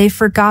them, and they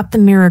forgot the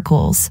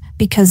miracles,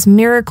 because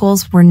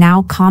miracles were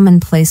now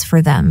commonplace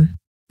for them.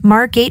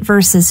 Mark 8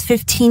 verses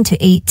 15 to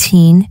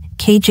 18,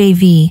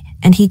 KJV,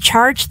 and he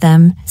charged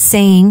them,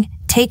 saying,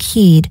 Take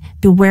heed,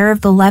 beware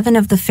of the leaven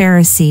of the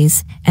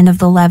Pharisees, and of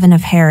the leaven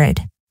of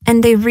Herod.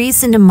 And they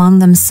reasoned among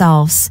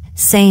themselves,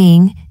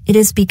 saying, It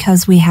is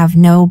because we have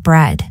no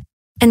bread.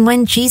 And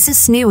when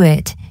Jesus knew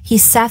it, he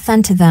saith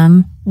unto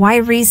them, Why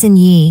reason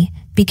ye,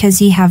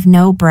 because ye have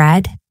no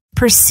bread?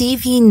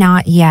 Perceive ye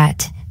not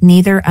yet,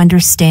 neither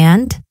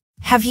understand?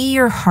 Have ye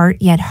your heart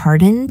yet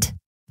hardened?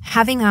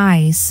 Having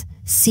eyes,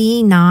 see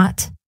ye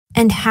not?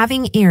 And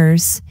having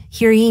ears,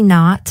 hear ye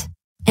not?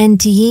 And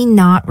do ye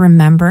not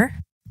remember?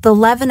 The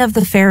leaven of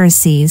the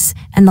Pharisees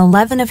and the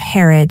leaven of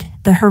Herod.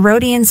 The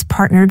Herodians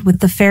partnered with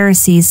the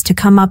Pharisees to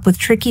come up with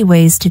tricky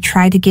ways to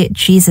try to get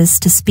Jesus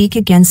to speak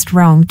against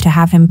Rome to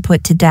have him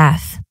put to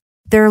death.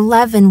 Their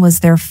leaven was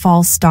their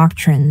false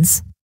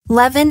doctrines.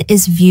 Leaven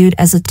is viewed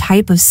as a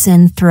type of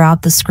sin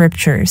throughout the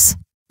scriptures.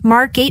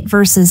 Mark 8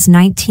 verses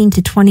 19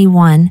 to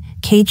 21,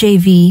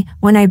 KJV,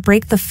 When I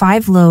break the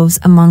 5 loaves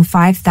among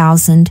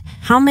 5,000,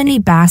 how many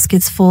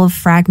baskets full of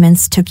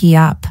fragments took ye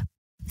up?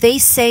 They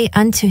say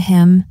unto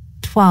him,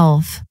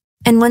 12.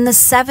 And when the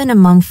 7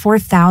 among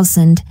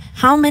 4,000,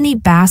 how many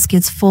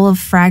baskets full of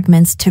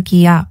fragments took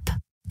ye up?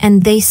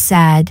 And they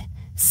said,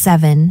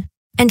 7.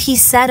 And he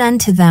said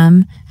unto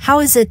them, How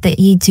is it that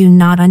ye do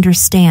not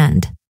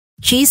understand?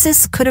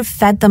 Jesus could have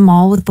fed them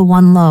all with the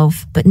 1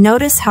 loaf, but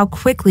notice how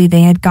quickly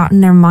they had gotten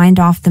their mind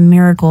off the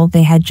miracle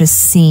they had just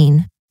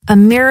seen. A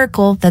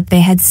miracle that they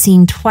had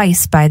seen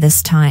twice by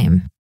this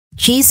time.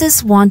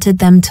 Jesus wanted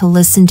them to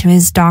listen to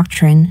his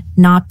doctrine,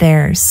 not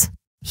theirs.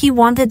 He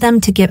wanted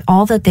them to get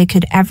all that they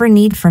could ever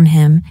need from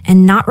him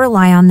and not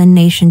rely on the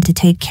nation to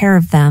take care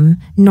of them,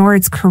 nor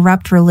its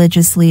corrupt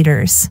religious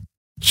leaders.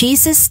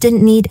 Jesus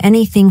didn't need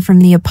anything from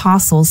the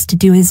apostles to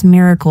do his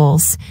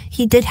miracles.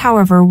 He did,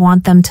 however,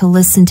 want them to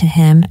listen to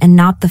him and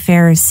not the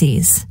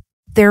Pharisees.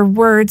 Their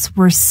words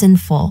were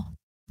sinful.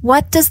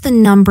 What does the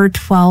number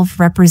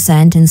 12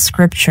 represent in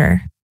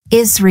Scripture?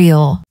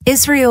 Israel.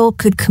 Israel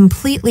could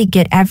completely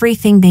get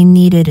everything they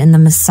needed in the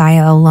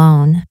Messiah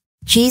alone.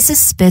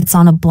 Jesus spits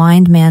on a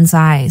blind man's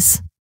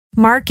eyes.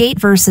 Mark 8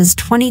 verses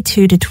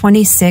 22 to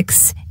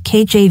 26,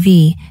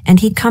 KJV, And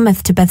he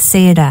cometh to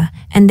Bethsaida,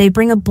 and they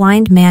bring a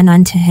blind man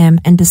unto him,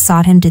 and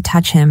besought him to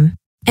touch him.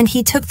 And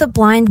he took the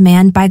blind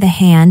man by the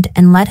hand,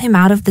 and led him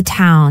out of the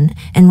town.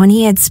 And when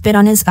he had spit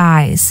on his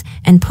eyes,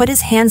 and put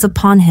his hands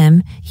upon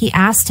him, he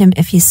asked him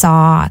if he saw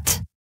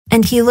aught.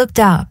 And he looked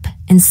up,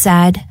 and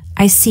said,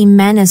 I see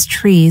men as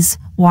trees,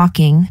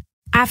 walking.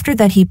 After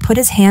that he put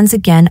his hands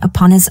again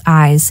upon his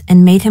eyes,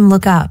 and made him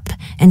look up,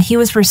 and he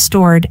was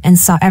restored, and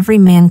saw every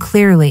man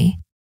clearly.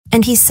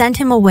 And he sent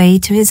him away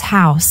to his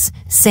house,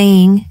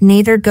 saying,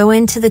 Neither go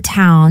into the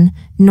town,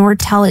 nor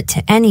tell it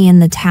to any in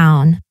the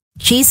town.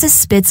 Jesus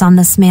spits on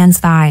this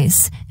man's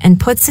eyes, and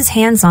puts his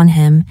hands on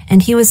him,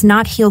 and he was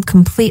not healed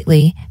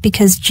completely,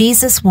 because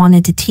Jesus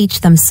wanted to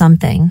teach them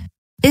something.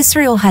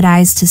 Israel had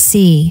eyes to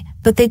see,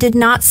 but they did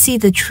not see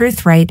the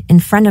truth right in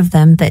front of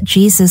them that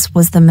Jesus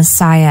was the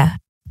Messiah.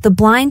 The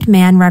blind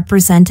man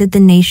represented the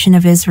nation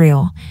of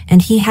Israel,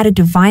 and he had a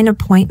divine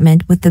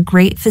appointment with the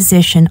great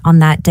physician on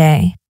that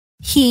day.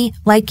 He,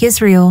 like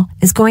Israel,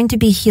 is going to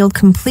be healed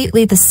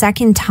completely the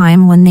second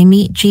time when they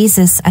meet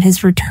Jesus at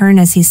his return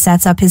as he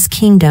sets up his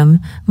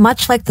kingdom,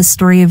 much like the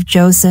story of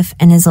Joseph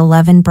and his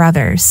 11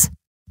 brothers.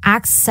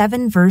 Acts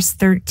 7 verse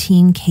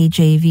 13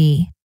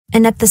 KJV.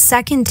 And at the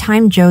second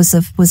time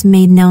Joseph was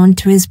made known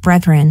to his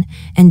brethren,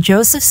 and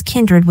Joseph's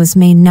kindred was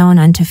made known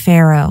unto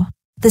Pharaoh.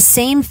 The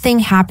same thing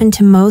happened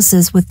to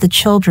Moses with the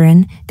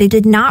children. They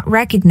did not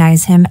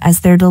recognize him as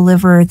their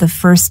deliverer the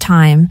first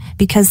time,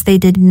 because they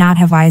did not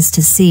have eyes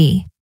to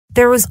see.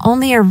 There was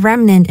only a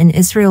remnant in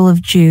Israel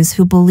of Jews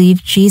who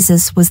believed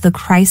Jesus was the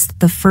Christ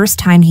the first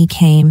time he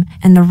came,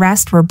 and the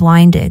rest were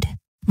blinded.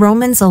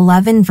 Romans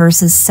 11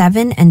 verses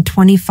 7 and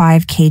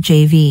 25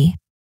 KJV.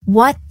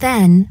 What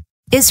then?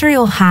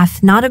 Israel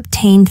hath not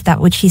obtained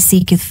that which he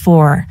seeketh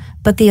for,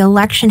 but the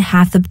election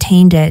hath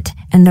obtained it,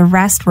 and the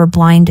rest were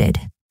blinded.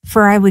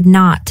 For I would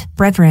not,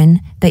 brethren,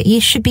 that ye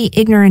should be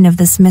ignorant of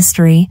this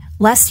mystery,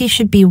 lest ye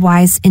should be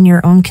wise in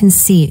your own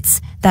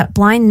conceits, that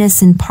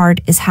blindness in part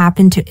is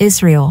happened to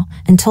Israel,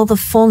 until the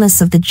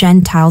fullness of the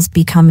Gentiles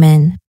be come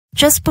in.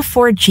 Just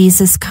before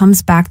Jesus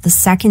comes back the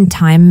second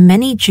time,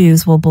 many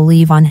Jews will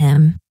believe on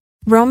him.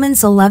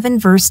 Romans 11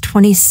 verse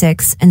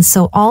 26 And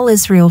so all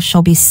Israel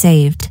shall be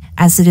saved,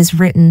 as it is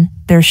written,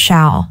 there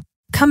shall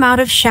come out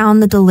of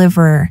Shaun the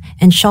deliverer,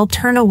 and shall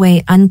turn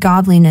away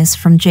ungodliness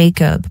from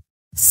Jacob.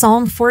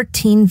 Psalm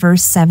 14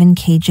 verse 7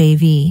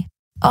 KJV.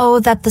 Oh,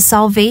 that the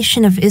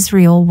salvation of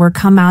Israel were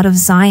come out of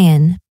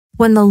Zion!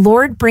 When the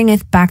Lord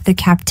bringeth back the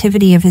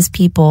captivity of his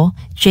people,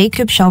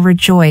 Jacob shall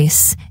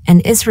rejoice,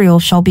 and Israel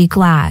shall be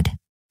glad.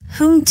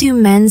 Whom do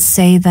men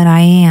say that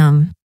I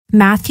am?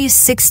 Matthew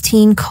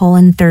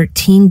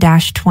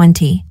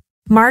 16:13-20.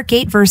 Mark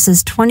 8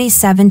 verses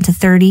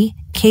 27-30,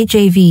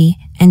 KJV.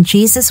 And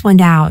Jesus went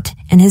out,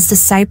 and his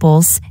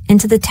disciples,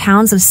 into the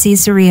towns of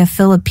Caesarea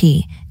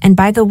Philippi, and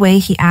by the way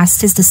he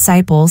asked his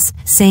disciples,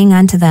 saying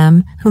unto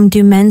them, Whom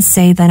do men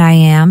say that I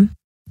am?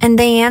 And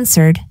they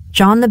answered,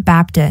 John the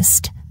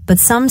Baptist, but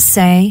some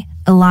say,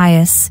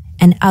 Elias,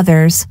 and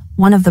others,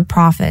 one of the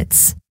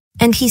prophets.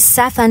 And he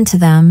saith unto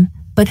them,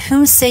 But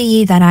whom say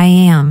ye that I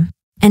am?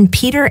 And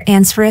Peter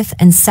answereth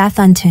and saith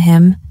unto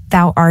him,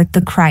 Thou art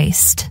the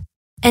Christ.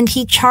 And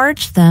he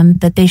charged them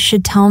that they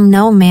should tell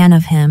no man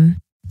of him.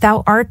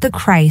 Thou art the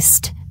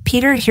Christ.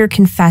 Peter here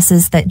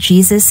confesses that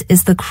Jesus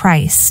is the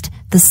Christ,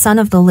 the Son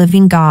of the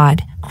living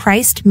God.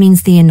 Christ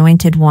means the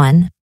Anointed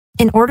One.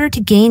 In order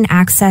to gain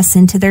access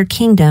into their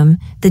kingdom,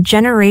 the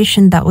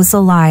generation that was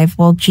alive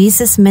while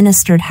Jesus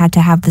ministered had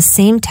to have the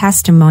same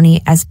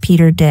testimony as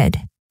Peter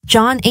did.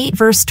 John 8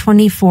 verse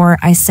 24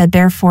 I said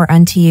therefore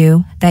unto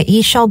you, that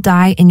ye shall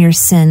die in your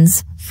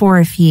sins, for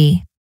if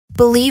ye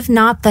believe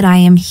not that I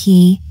am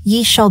he,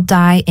 ye shall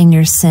die in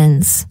your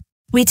sins.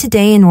 We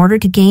today, in order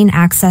to gain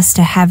access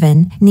to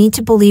heaven, need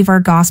to believe our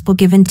gospel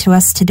given to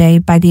us today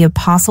by the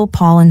Apostle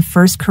Paul in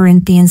 1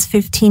 Corinthians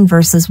 15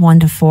 verses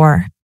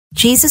 1-4.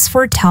 Jesus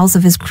foretells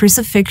of his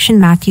crucifixion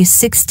Matthew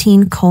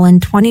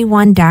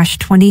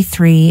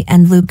 16:21-23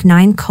 and Luke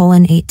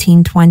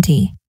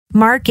 9:18-20.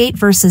 Mark 8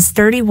 verses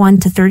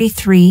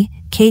 31-33,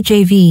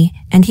 KJV,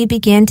 and he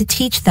began to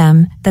teach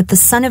them that the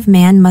Son of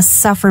Man must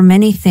suffer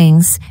many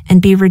things,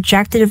 and be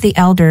rejected of the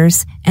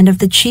elders, and of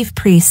the chief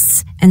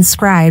priests, and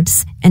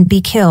scribes, and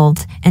be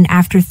killed, and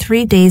after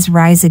 3 days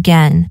rise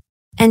again.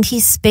 And he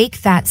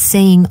spake that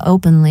saying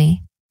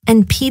openly.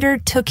 And Peter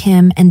took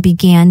him and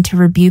began to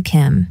rebuke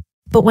him.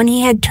 But when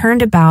he had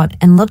turned about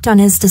and looked on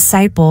his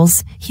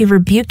disciples, he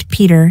rebuked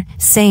Peter,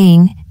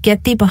 saying,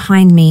 Get thee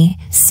behind me,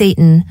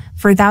 Satan,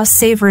 for thou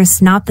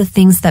savorest not the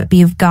things that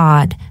be of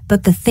God,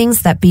 but the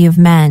things that be of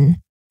men.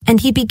 And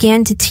he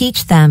began to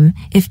teach them.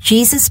 If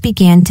Jesus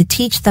began to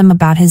teach them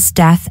about his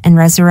death and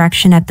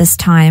resurrection at this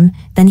time,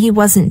 then he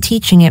wasn't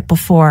teaching it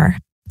before.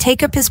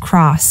 Take up his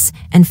cross,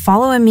 and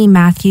follow me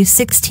Matthew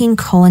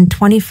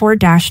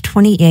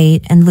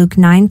 16:24-28 and Luke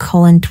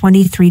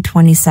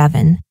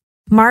 9:23-27.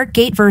 Mark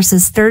 8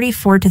 verses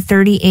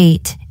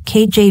 34-38,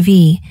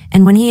 KJV,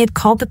 and when he had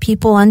called the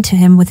people unto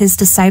him with his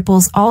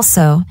disciples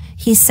also,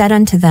 he said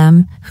unto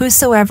them,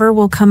 Whosoever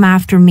will come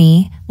after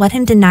me, let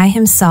him deny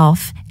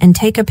himself, and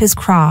take up his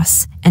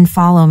cross, and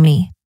follow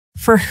me.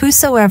 For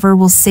whosoever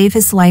will save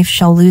his life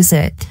shall lose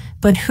it,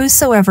 but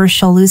whosoever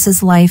shall lose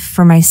his life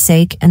for my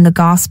sake and the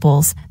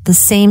gospel's, the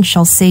same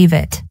shall save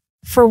it.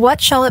 For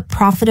what shall it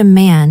profit a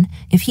man,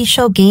 if he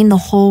shall gain the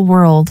whole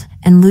world,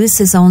 and lose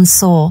his own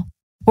soul?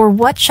 Or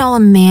what shall a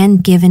man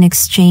give in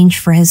exchange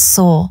for his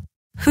soul?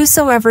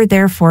 Whosoever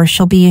therefore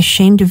shall be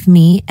ashamed of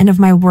me and of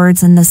my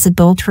words in this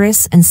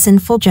adulterous and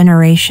sinful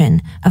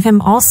generation, of him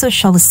also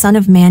shall the Son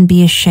of Man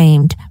be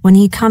ashamed, when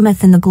he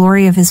cometh in the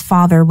glory of his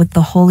Father with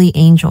the holy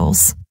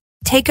angels.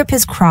 Take up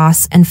his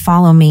cross and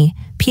follow me.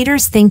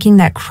 Peter's thinking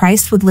that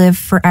Christ would live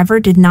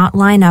forever did not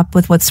line up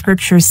with what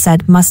scriptures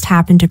said must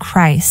happen to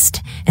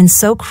Christ, and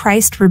so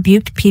Christ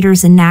rebuked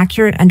Peter's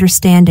inaccurate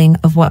understanding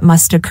of what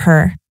must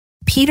occur.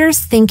 Peter's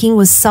thinking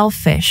was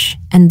selfish,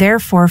 and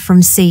therefore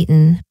from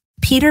Satan.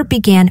 Peter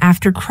began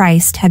after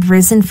Christ had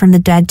risen from the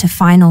dead to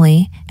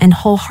finally, and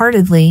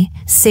wholeheartedly,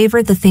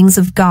 savor the things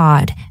of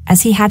God,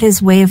 as he had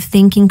his way of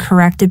thinking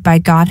corrected by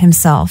God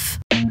himself.